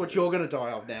yourself. That's what you're going to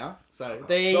die of now. So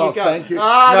there you Oh, go. thank you.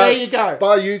 Ah, No, there you go.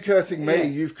 By you cursing me, Yeah.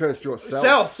 you've cursed yourself.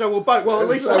 Self. So we'll both. Well, at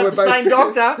least So we'll have we're the same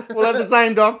both- doctor. We'll have the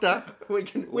same doctor. We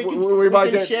can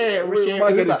might get- share. we might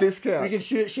get a Uber. discount. We can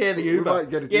share the Uber. might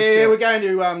get a Yeah, discount. we're going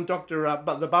to Doctor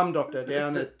the Bum Doctor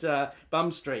down at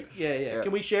Bum Street. Yeah.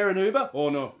 Can we share an Uber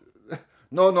or no?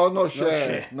 No share.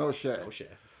 share. No share. No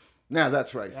share. Now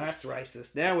that's racist. That's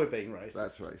racist. Now we're being racist.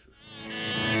 That's racist.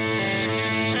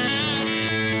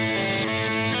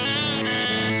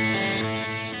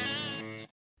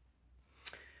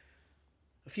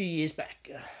 A few years back,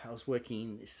 I was working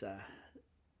in this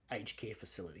aged care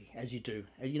facility, as you do.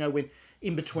 You know, when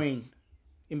in between.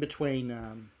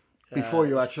 Before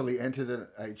you actually entered an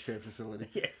aged care facility.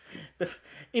 Yeah,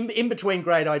 in between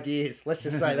great ideas. Let's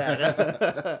just say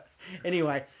that.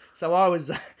 Anyway, so I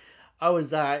was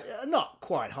not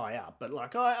quite high up, but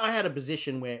like I had a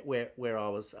position where I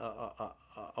was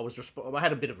I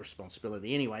had a bit of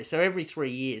responsibility anyway. So every 3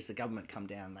 years, the government come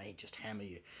down, they just hammer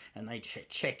you, and they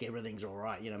check everything's all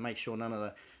right. You know, make sure none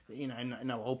of the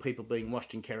no old people being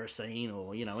washed in kerosene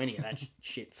or any of that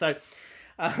shit. So.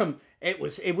 It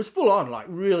was full on, like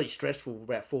really stressful for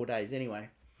about 4 days anyway.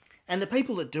 And the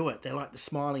people that do it, they're like the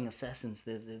smiling assassins.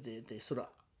 They're sort of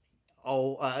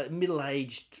old,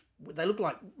 middle-aged. They look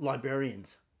like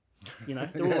librarians. They're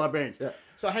all librarians. Yeah.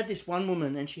 So I had this one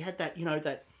woman, and she had that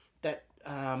that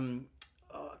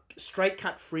straight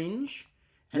cut fringe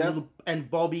and and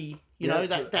bobby. She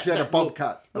had a bob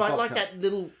cut. Like that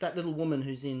little woman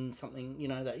who's in something,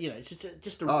 it's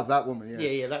just a Oh, that woman, yes.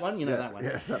 yeah, that one, that one.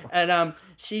 Yeah, that one. And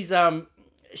she's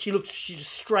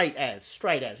straight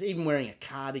as, even wearing a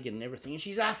cardigan and everything. And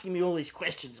she's asking me all these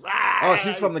questions. Oh,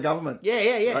 she's from the government. Yeah.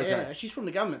 Okay. Yeah. She's from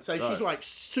the government, so she's like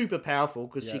super powerful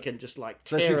because she can just like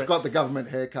So tear she's it. got the government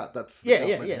haircut. That's the Yeah.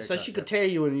 government So haircut, she could tear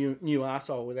you a new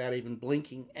arsehole without even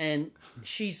blinking. And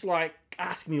she's like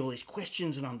asking me all these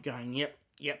questions, and I'm going, yep,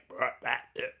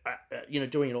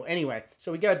 doing it all. Anyway,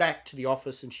 so we go back to the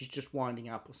office, and she's just winding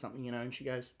up or something, and she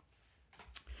goes,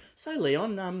 "So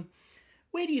Leon,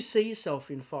 where do you see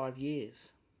yourself in 5 years?"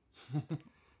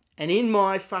 And in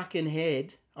my fucking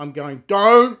head, I'm going,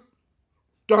 don't,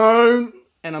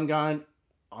 and I'm going,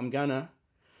 I'm gonna,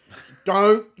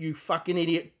 don't, you fucking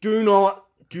idiot, do not,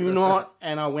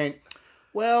 and I went,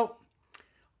 well,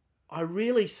 I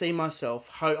really see myself,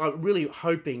 I'm really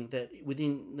hoping that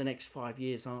within the next 5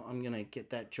 years, I'm going to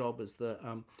get that job as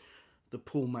the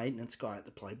pool maintenance guy at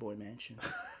the Playboy Mansion.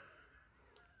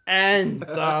 And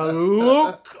the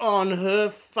look on her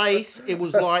face, it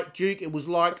was like, Duke, it was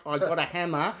like I got a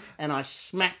hammer and I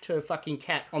smacked her fucking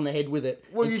cat on the head with it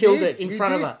and killed it in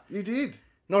front of her. You did.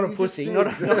 Not a pussy, not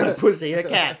a pussy, a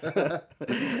cat.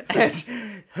 And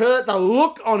the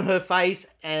look on her face,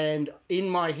 and in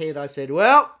my head I said,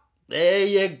 well, there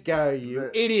you go, you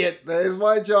idiot. There's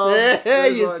my job. There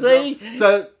you my see. job.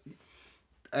 So,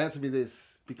 answer me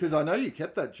this, because I know you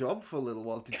kept that job for a little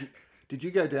while. Did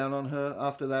you go down on her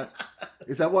after that?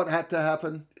 Is that what had to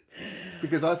happen?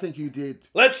 Because I think you did.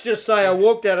 Let's just say I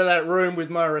walked out of that room with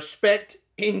my respect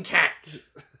intact.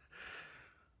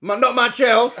 Not much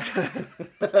else.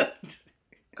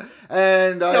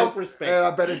 And Self-respect. And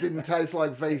I bet it didn't taste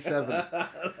like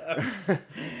V7.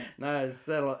 No, it's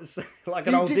like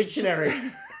an old dictionary.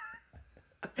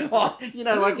 Oh,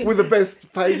 like With the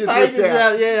best pages ripped pages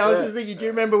out. out. Yeah, I was just thinking. Do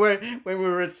you remember when we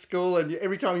were at school and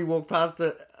every time you walked past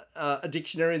a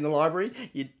dictionary in the library,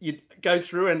 you'd go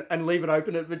through and leave it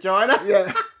open at vagina?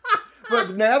 Yeah.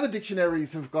 But now the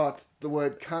dictionaries have got the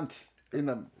word cunt in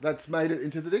them. That's made it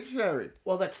into the dictionary.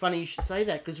 Well, that's funny you should say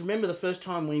that, because remember the first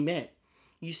time we met,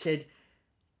 you said,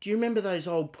 do you remember those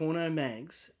old porno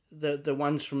mags? The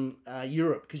ones from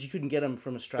Europe, because you couldn't get them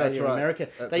from Australia That's or right. America.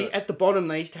 That's They right. At the bottom,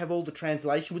 they used to have all the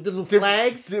translation with the little Different-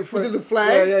 flags. different- With the little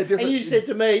flags. yeah, different- And you said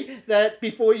to me that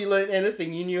before you learned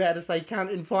anything, you knew how to say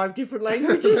cunt in 5 different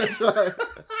languages. That's right.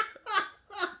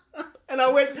 And I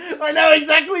went, I know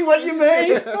exactly what you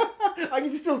mean. I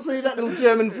can still see that little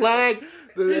German flag.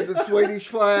 The Swedish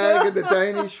flag and the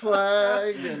Danish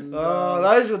flag. And, Oh,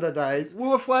 those were the days. we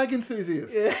were flag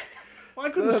enthusiasts. Yeah. Why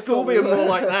couldn't That's school all be we more were.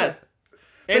 like that?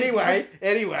 Anyway.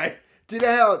 Do you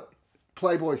know how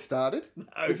Playboy started?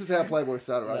 This is how Playboy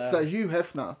started, right? No. So Hugh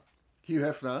Hefner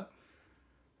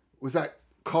was at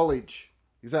college.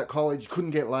 He was at college,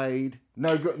 couldn't get laid.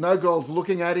 No girls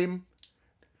looking at him.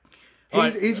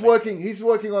 He's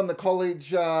working on the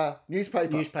college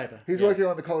newspaper. He's working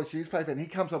on the college newspaper, and he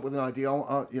comes up with an idea. I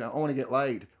want to get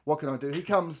laid. What can I do? He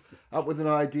comes up with an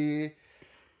idea.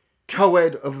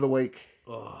 Co-ed of the week.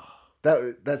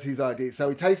 That's his idea. So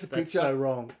he takes a That's picture. so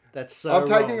wrong. That's so I'm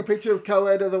taking wrong. a picture of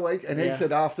co-ed of the week, and he Yeah.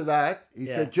 said after that, he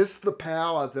Yeah. said just the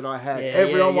power that I had. Yeah,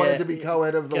 Everyone yeah, wanted yeah. to be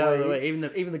co-ed of the week.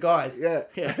 Even the guys. Yeah,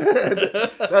 Yeah.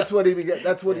 that's what he began.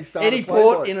 That's what he started. Eddie Playboy.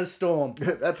 Port in a storm.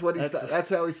 That's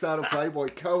how he started Playboy.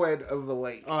 Co-ed of the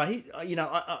week. Oh,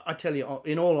 I tell you,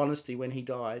 in all honesty, when he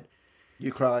died,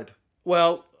 You cried.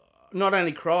 well, not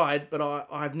only cried, but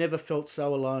I've never felt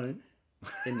so alone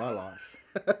in my life.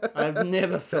 I've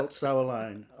never felt so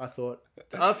alone. I felt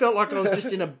like I was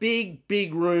just in a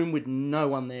big room with no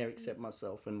one there except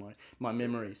myself and my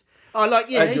memories. And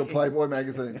your Playboy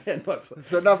magazines.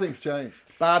 So nothing's changed.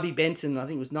 Barbie Benson, I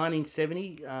think it was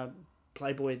 1970,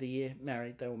 Playboy of the Year,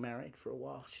 married. They were married for a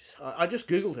while. I just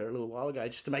Googled her a little while ago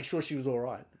just to make sure she was all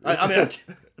right. I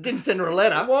didn't send her a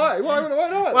letter. Why? Why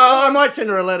not? Well, I might send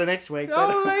her a letter next week.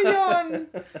 Oh, Leon,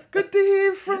 good to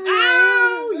hear from you.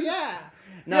 Oh, yeah.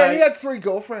 No, Yeah, he had 3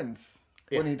 girlfriends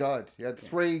when he died. He had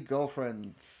 3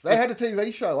 girlfriends. They had a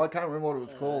TV show. I can't remember what it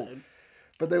was called.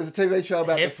 But there was a TV show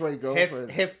about the 3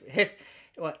 girlfriends.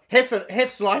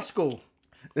 Hef's Life School.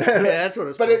 Yeah, that's what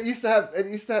it's But called. it used to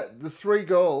have the 3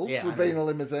 girls Yeah, would I be know. in a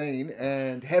limousine,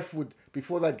 and Hef would,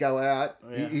 before they'd go out,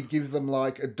 Yeah. he'd give them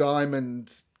like a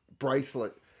diamond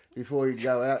bracelet before he'd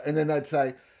go out, and then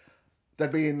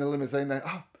they'd be in the limousine.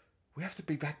 We have to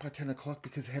be back by 10 o'clock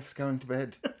because Hef's going to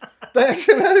bed. They'd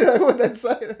say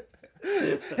that.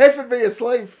 Hef would be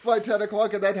asleep by 10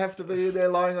 o'clock, and they'd have to be there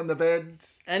lying on the bed.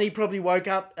 And he probably woke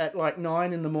up at like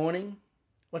 9 in the morning.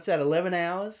 What's that, 11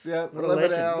 hours? Yeah, What 11 a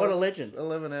legend. hours. What a legend.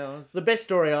 11 hours. The best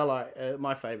story I like,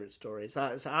 my favourite story, is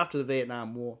after the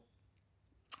Vietnam War,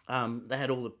 they had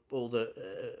all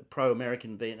the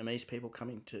pro-American Vietnamese people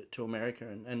coming to America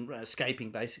and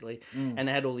escaping, basically. And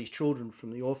they had all these children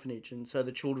from the orphanage. And so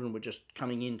the children were just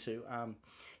coming into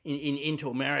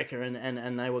America,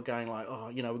 and they were going like, oh,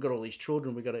 we've got all these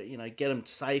children, we've got to, get them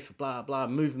safe, blah, blah,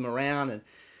 move them around.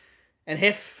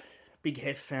 And Big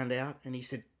Hef found out, and he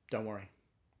said, don't worry.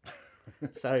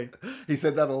 So He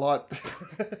said that a lot.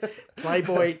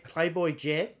 Playboy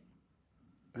jet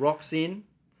rocks in,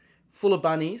 full of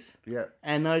bunnies. Yeah.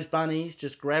 And those bunnies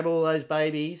just grab all those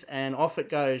babies and off it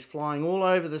goes, flying all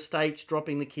over the states,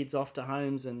 dropping the kids off to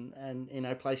homes and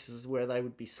places where they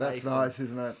would be safe. That's nice,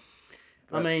 isn't it?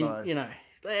 I mean, nice.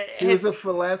 Hef, He was a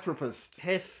philanthropist.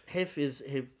 Hef is,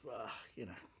 Do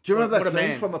you remember what that a scene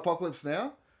man. from Apocalypse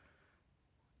Now?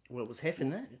 Well, it was Hef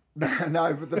in that.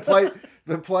 No, but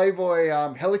the Playboy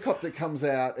helicopter comes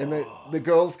out, and the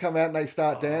girls come out and they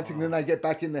start dancing. Then they get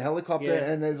back in the helicopter, Yeah.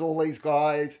 and there's all these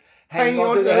guys Hanging hanging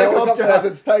onto onto the the helicopter helicopter.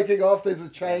 as it's taking off. There's a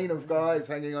chain of guys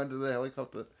hanging onto the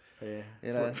helicopter.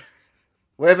 Yeah.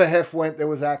 Wherever Hef went, there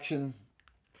was action.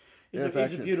 He's a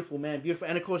beautiful man, beautiful.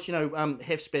 And of course,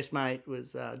 Hef's best mate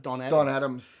was Don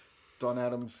Adams. Don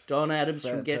Adams. Don Adams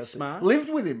from Get Fantastic. Smart. Lived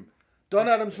with him. Don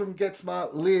Adams from Get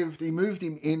Smart lived. He moved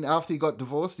him in after he got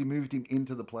divorced. He moved him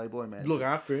into the Playboy Mansion. Look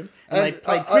after him. And they And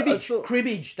played I cribbage. saw-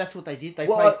 Cribbage, that's what they did. They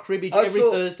Well, played cribbage I every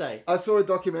saw- Thursday. I saw a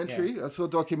documentary. I saw a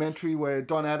documentary where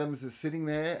Don Adams is sitting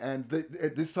there, and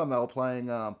at this time they were playing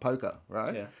poker,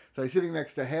 right? Yeah. So he's sitting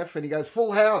next to Hef, and he goes,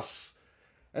 "Full house,"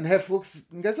 and Hef looks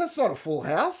and goes, "That's not a full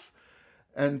house,"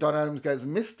 and Don Adams goes,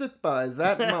 "Missed it by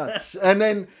that much," and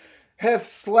then Hef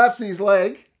slaps his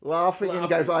leg, laughing, and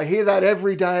goes, "I hear that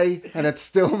every day, and it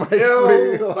still makes me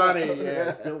Still laugh." funny,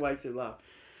 yeah. Still makes him laugh.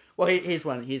 Well, here's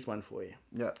one for you.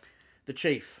 Yeah. The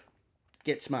Chief.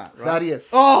 Get Smart, right?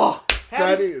 Thaddeus. Oh!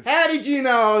 Thaddeus. How did you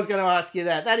know I was going to ask you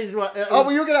that? That is what... Oh,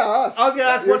 well, you were going to ask. I was going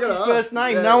to ask You were what's his gonna first ask.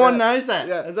 name. Yeah, No one yeah. knows that.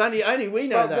 Yeah. It's only we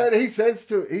know that. But he says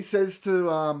to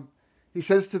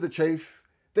the chief,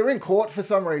 they're in court for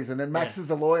some reason, and Max is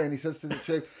the lawyer, and he says to the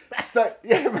chief, Max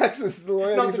is the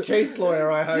lawyer. Not and the he says- Chief's lawyer,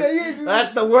 I hope. Yeah.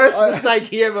 That's the worst mistake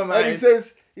he ever made. And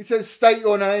he says, state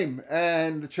your name,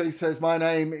 and the chief says, my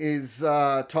name is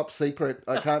top secret.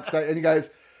 I can't state. And he goes,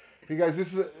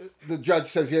 the judge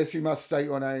says, yes, you must state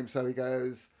your name. So he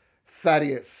goes,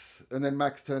 Thaddeus. And then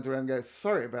Max turns around and goes,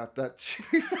 sorry about that,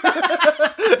 chief.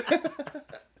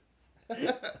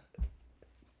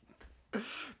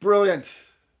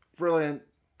 Brilliant.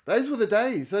 Those were the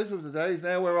days.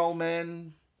 Now we're old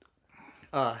man,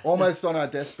 almost on our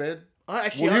deathbed.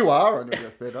 You are on your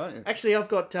deathbed, aren't you? Actually, I've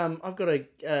got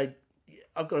a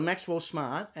Maxwell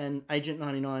Smart and Agent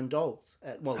 99 dolls.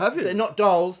 Have you? They're not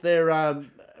dolls. They're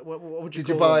what would you Did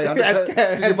you call buy them?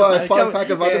 did you buy a 5-pack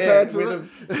of underpants with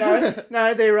them?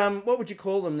 No, they're what would you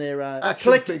call them? They're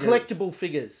Action figures. collectible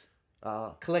figures.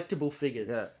 Ah. Collectible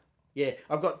figures. Yeah.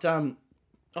 I've got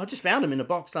I just found them in a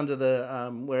box under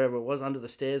the wherever it was, under the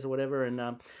stairs or whatever. And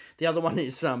the other one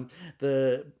is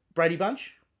the Brady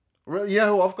Bunch. Really? You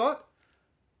know who I've got?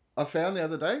 I found the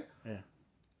other day. Yeah.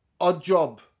 Odd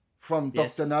Job from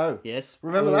Yes. Dr. No. Yes.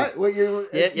 Remember Ooh. that? Where you,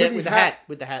 Yeah, yeah, his with the hat.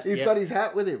 With the hat. He's yeah. got his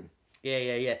hat with him.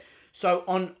 Yeah. So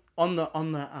on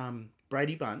the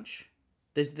Brady Bunch,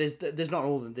 there's not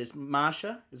all of them. There's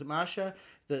Marsha. Is it Marsha?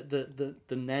 The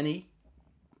nanny.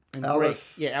 And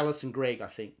Alice. Greg. Yeah, Alice and Greg. I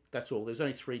think that's all. There's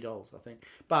only 3 dolls. I think.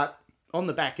 But on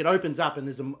the back, it opens up and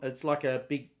it's like a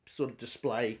big sort of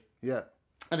display. Yeah.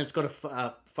 And it's got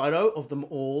a photo of them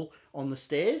all on the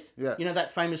stairs. Yeah. You know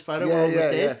that famous photo Yeah, on the yeah,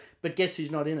 stairs? yeah. But guess who's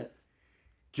not in it?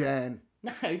 Jan.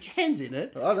 No, Jan's in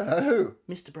it. I don't know who.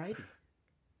 Mr. Brady.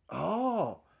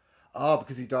 Oh,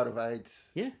 because he died of AIDS.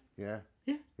 Yeah. Yeah.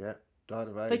 Yeah. Yeah. Died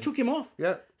of AIDS. They took him off.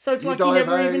 Yeah. So it's You like he die of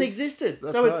never even AIDS. existed.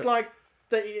 That's So it's right.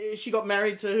 like she got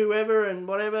married to whoever and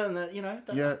whatever, and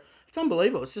Yeah. it's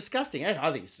unbelievable. It's disgusting.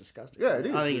 I think it's disgusting. Yeah, it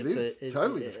is. I think It is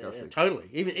totally disgusting. Totally.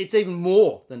 It's even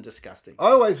more than disgusting. I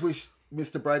always wish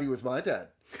Mr. Brady was my dad.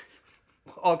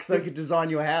 Oh, because they could design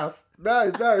your house.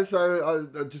 No, so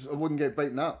I wouldn't get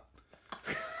beaten up.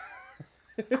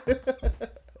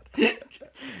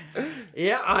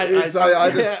 Yeah, I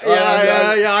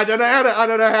don't know how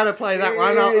to play that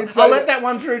one. I'll let that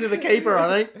one through to the keeper.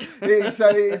 I think.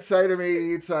 He'd say to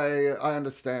me, I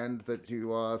understand that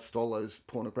you stole those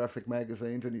pornographic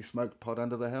magazines and you smoked pot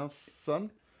under the house,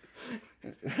 son.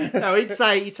 No, he'd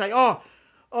say, Duke,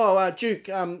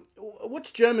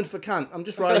 what's German for cunt? I'm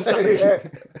just writing something.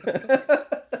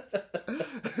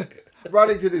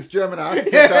 Writing to this German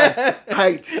architect I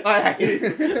hate. I hate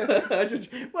it.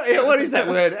 What is that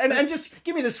word? And just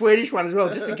give me the Swedish one as well,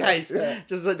 just in case.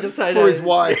 Just say For his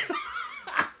wife.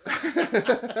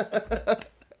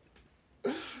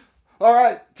 All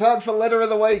right, time for letter of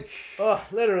the week. Oh,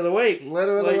 letter of the week.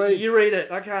 Letter of the week. You read it.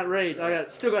 I can't read.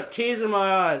 Still got tears in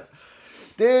my eyes.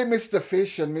 Dear Mr.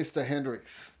 Fish and Mr.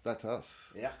 Hendricks, that's us.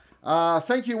 Yeah.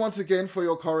 Thank you once again for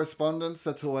your correspondence.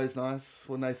 That's always nice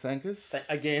when they thank us.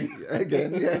 Again.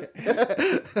 Again, yeah.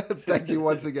 Thank you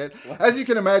once again. As you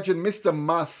can imagine, Mr.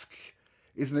 Musk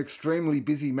is an extremely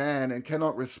busy man and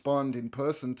cannot respond in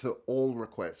person to all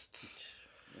requests.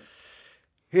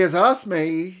 He has asked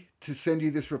me to send you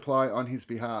this reply on his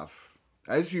behalf.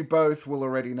 As you both will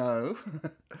already know,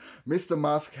 Mr.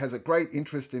 Musk has a great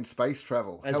interest in space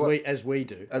travel. As we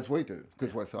do. As we do,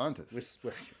 because we're scientists.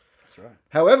 That's right.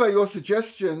 However, your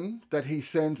suggestion that he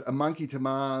sends a monkey to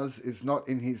Mars is not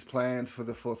in his plans for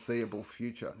the foreseeable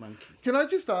future. Monkey. Can I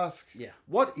just ask, Yeah.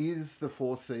 what is the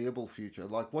foreseeable future?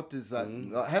 Like, what does that...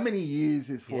 Like, how many years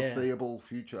is foreseeable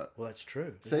future? Well, that's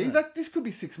true. See, this could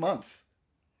be 6 months.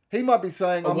 He might be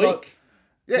saying... A week.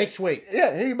 Yeah, Next week.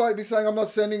 Yeah, he might be saying, I'm not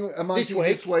sending a monkey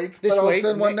this week, but I'll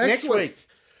send one next week.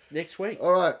 Next week.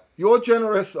 All right. Your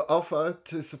generous offer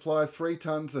to supply 3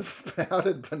 tons of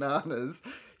powdered bananas...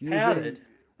 Powdered?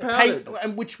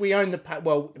 And which we own the...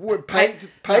 Patented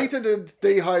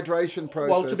dehydration process.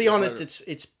 Well, to be honest,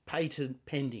 it's patent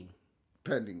pending.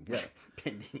 Pending, yeah.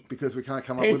 Pending. Because we can't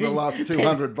come up with the last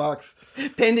 $200.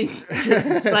 Pending.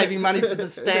 Saving money for the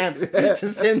stamps to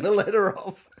send the letter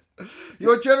off.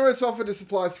 Your generous offer to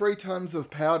supply 3 tons of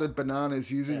powdered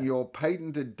bananas using your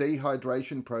patented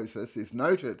dehydration process is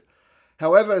noted.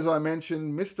 However, as I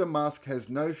mentioned, Mr. Musk has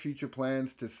no future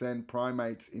plans to send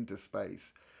primates into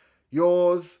space.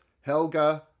 Yours,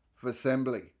 Helga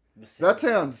Versembly. That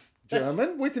sounds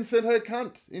German. We can send her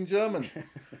cunt in German.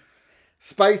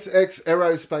 SpaceX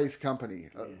Aerospace Company.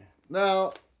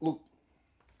 Now, look,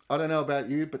 I don't know about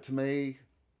you, but to me,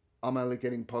 I'm only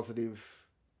getting positive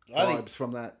vibes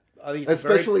from that. I think it's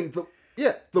especially the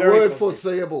very word positive.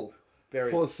 foreseeable.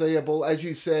 Very. Foreseeable, as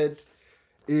you said,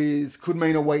 could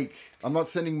mean a week. I'm not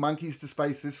sending monkeys to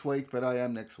space this week, but I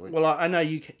am next week. Well, I know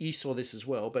you saw this as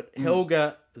well, but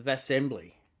Helga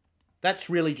Vassembly, that's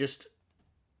really just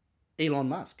Elon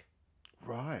Musk,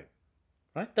 Right.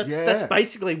 right? That's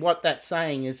basically what that's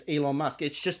saying is Elon Musk.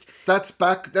 It's just That's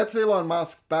Elon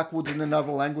Musk backwards in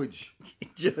another language.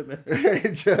ဂျ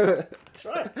երմն։ German. That's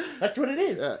right. That's what it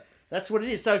is. Yeah. That's what it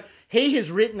is. So he has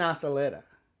written us a letter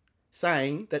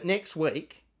saying that next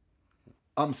week,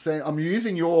 I'm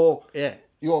using your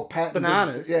patent.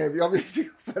 Bananas. Yeah, I'm using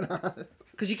your bananas.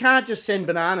 because you can't just send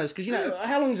bananas, because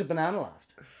how long does a banana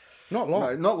last? Not long.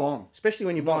 No, not long. Especially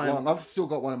when you're Not buying long. I've still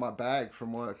got one in my bag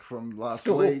from work from last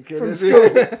School. week. From It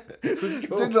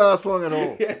school. didn't last long at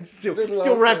all. Yeah, it's still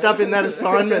Didn't wrapped last up in that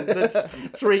assignment that's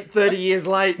 30 years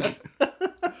late.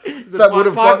 That would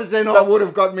have 5% off? That would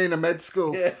have got me into med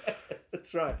school. Yeah,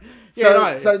 that's right.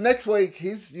 Yeah, So next week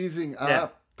he's using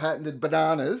patented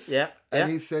bananas. Yeah, And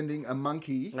yeah. he's sending a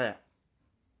monkey yeah.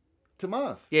 to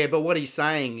Mars. Yeah, but what he's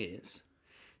saying is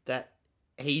that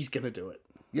he's going to do it.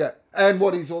 Yeah. And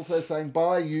what he's also saying,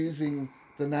 by using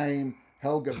the name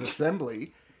Helga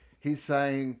Assembly, he's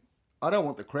saying I don't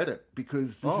want the credit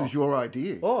because this is your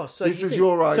idea. Oh, so this is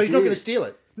your idea. So he's not going to steal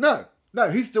it. No,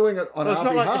 he's doing it on our It's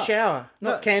not behalf. like the shower,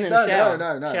 not can in no, a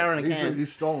shower. No. Shower in a can.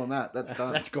 He's stolen that. That's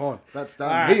done. That's gone. That's done.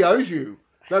 All right. He owes you.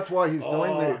 That's why he's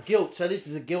doing this. Guilt. So this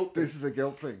is a guilt thing. This is a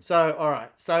guilt thing. So, all right.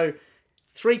 So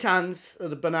 3 tons of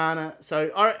the banana.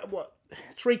 So, all right,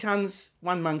 3 tons,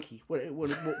 1 monkey.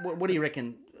 What do you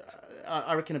reckon?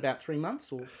 I reckon about 3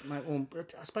 months, or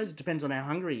I suppose it depends on how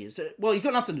hungry he is. Well, he's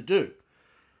got nothing to do.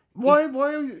 Why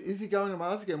is he going to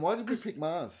Mars again? Why did we pick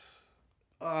Mars?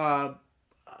 Oh,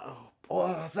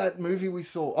 that movie we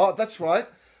saw. Oh, that's right.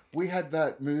 We had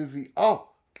that movie. Oh,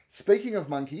 speaking of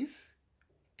monkeys,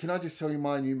 can I just tell you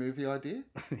my new movie idea?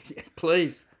 Yes,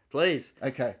 please.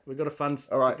 Okay. We've got a fun...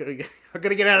 All right. I've got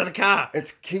to get out of the car.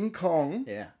 It's King Kong.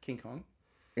 Yeah, King Kong.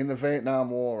 In the Vietnam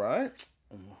War, right?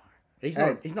 He's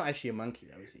not actually a monkey,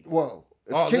 though, is he? Well,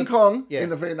 it's King Kong yeah. in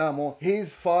the Vietnam War.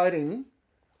 He's fighting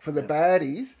for the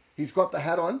baddies. He's got the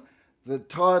hat on. The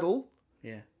title,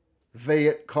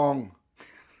 Viet Cong.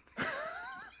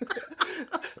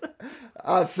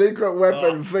 Our secret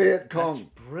weapon, Viet Cong. That's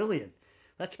brilliant.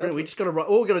 We just got to write.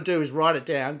 All we got to do is write it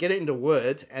down, get it into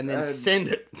words, and then send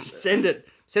it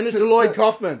to Lloyd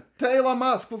Kaufman. To Elon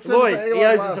Musk. We'll send Lloyd, it to Elon he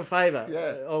owes Musk. us a favour.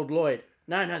 Yeah. Old Lloyd.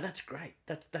 No, that's great.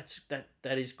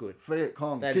 That is good. Viet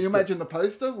Cong. That Can you is imagine the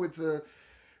poster with the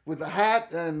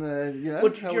hat and Well,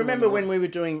 do you remember when we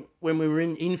were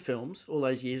in films all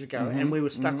those years ago, and we were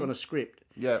stuck on a script?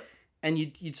 Yeah. And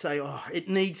you'd say, oh, it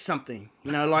needs something,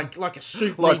 like a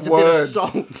soup Like needs words.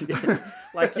 a bit of salt. Yeah.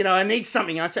 Like, I need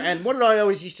something. And what did I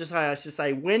always used to say? I used to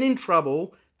say, when in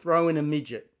trouble, throw in a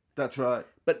midget. That's right.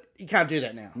 But you can't do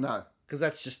that now. No. Because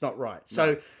that's just not right.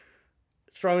 So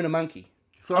throw in a monkey.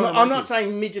 I'm not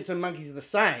saying midgets and monkeys are the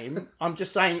same. I'm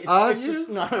just saying it's... Are it's you? Just,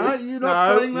 no, Are you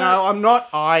not saying that? No, I'm not.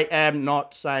 I am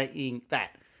not saying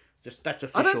that. Just that's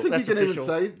official. I don't think that's you can official.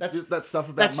 even say that stuff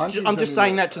about monkeys. I'm just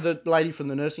saying anymore. that to the lady from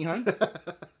the nursing home.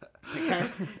 Okay?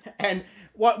 And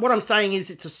what I'm saying is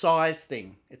it's a size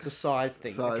thing. It's a size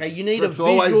thing. Size. Okay, you need It's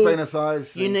always been a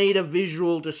size thing. You need a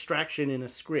visual distraction in a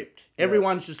script.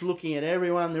 Everyone's just looking at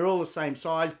everyone. They're all the same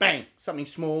size. Bang, something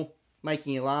small,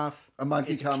 making you laugh. A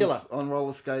monkey It's comes killer. on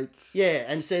roller skates. Yeah,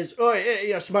 and says, "Oh,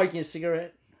 yeah, smoking a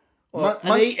cigarette, or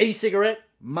an e-cigarette."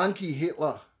 Monkey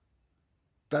Hitler.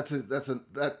 That's a.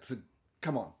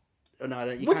 Come on. Oh, no,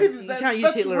 you Look can't, at you that. can't use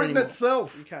That's Hitler written anymore.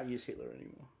 itself. You can't use Hitler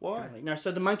anymore. Why? Apparently. No,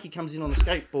 so the monkey comes in on the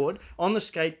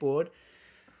skateboard,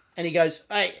 and he goes,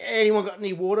 "Hey, anyone got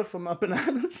any water for my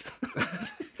bananas?"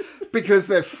 Because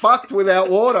they're fucked without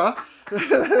water.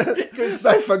 Because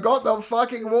they forgot the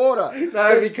fucking water. No,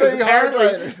 They're because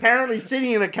dehydrated. apparently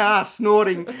sitting in a car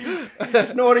snorting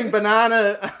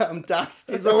banana dust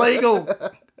is illegal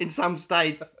in some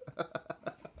states.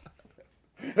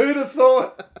 Who'd have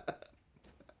thought?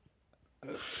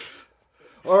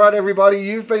 All right, everybody,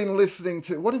 you've been listening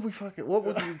to what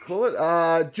would you call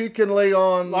it? Duke and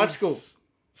Leon Life School.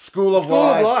 School of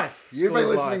Life. You've School been of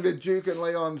listening to Duke and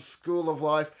Leon's School of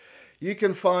Life. You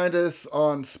can find us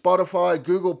on Spotify,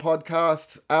 Google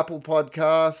Podcasts, Apple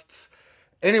Podcasts,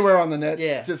 anywhere on the net.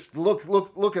 Yeah. Just look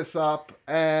us up.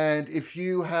 And if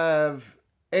you have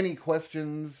any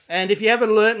questions, And if you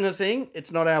haven't learnt anything,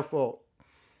 it's not our fault.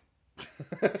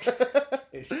 yeah,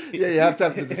 you have to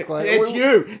have the disclaimer. It's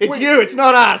you. It's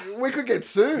not us. We could get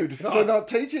sued for not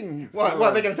teaching. What,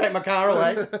 they're going to take my car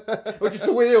away? Or just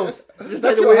the wheels? Just take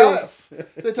That's the your wheels. house.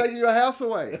 They're taking your house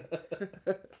away.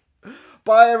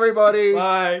 Bye, everybody.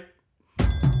 Bye.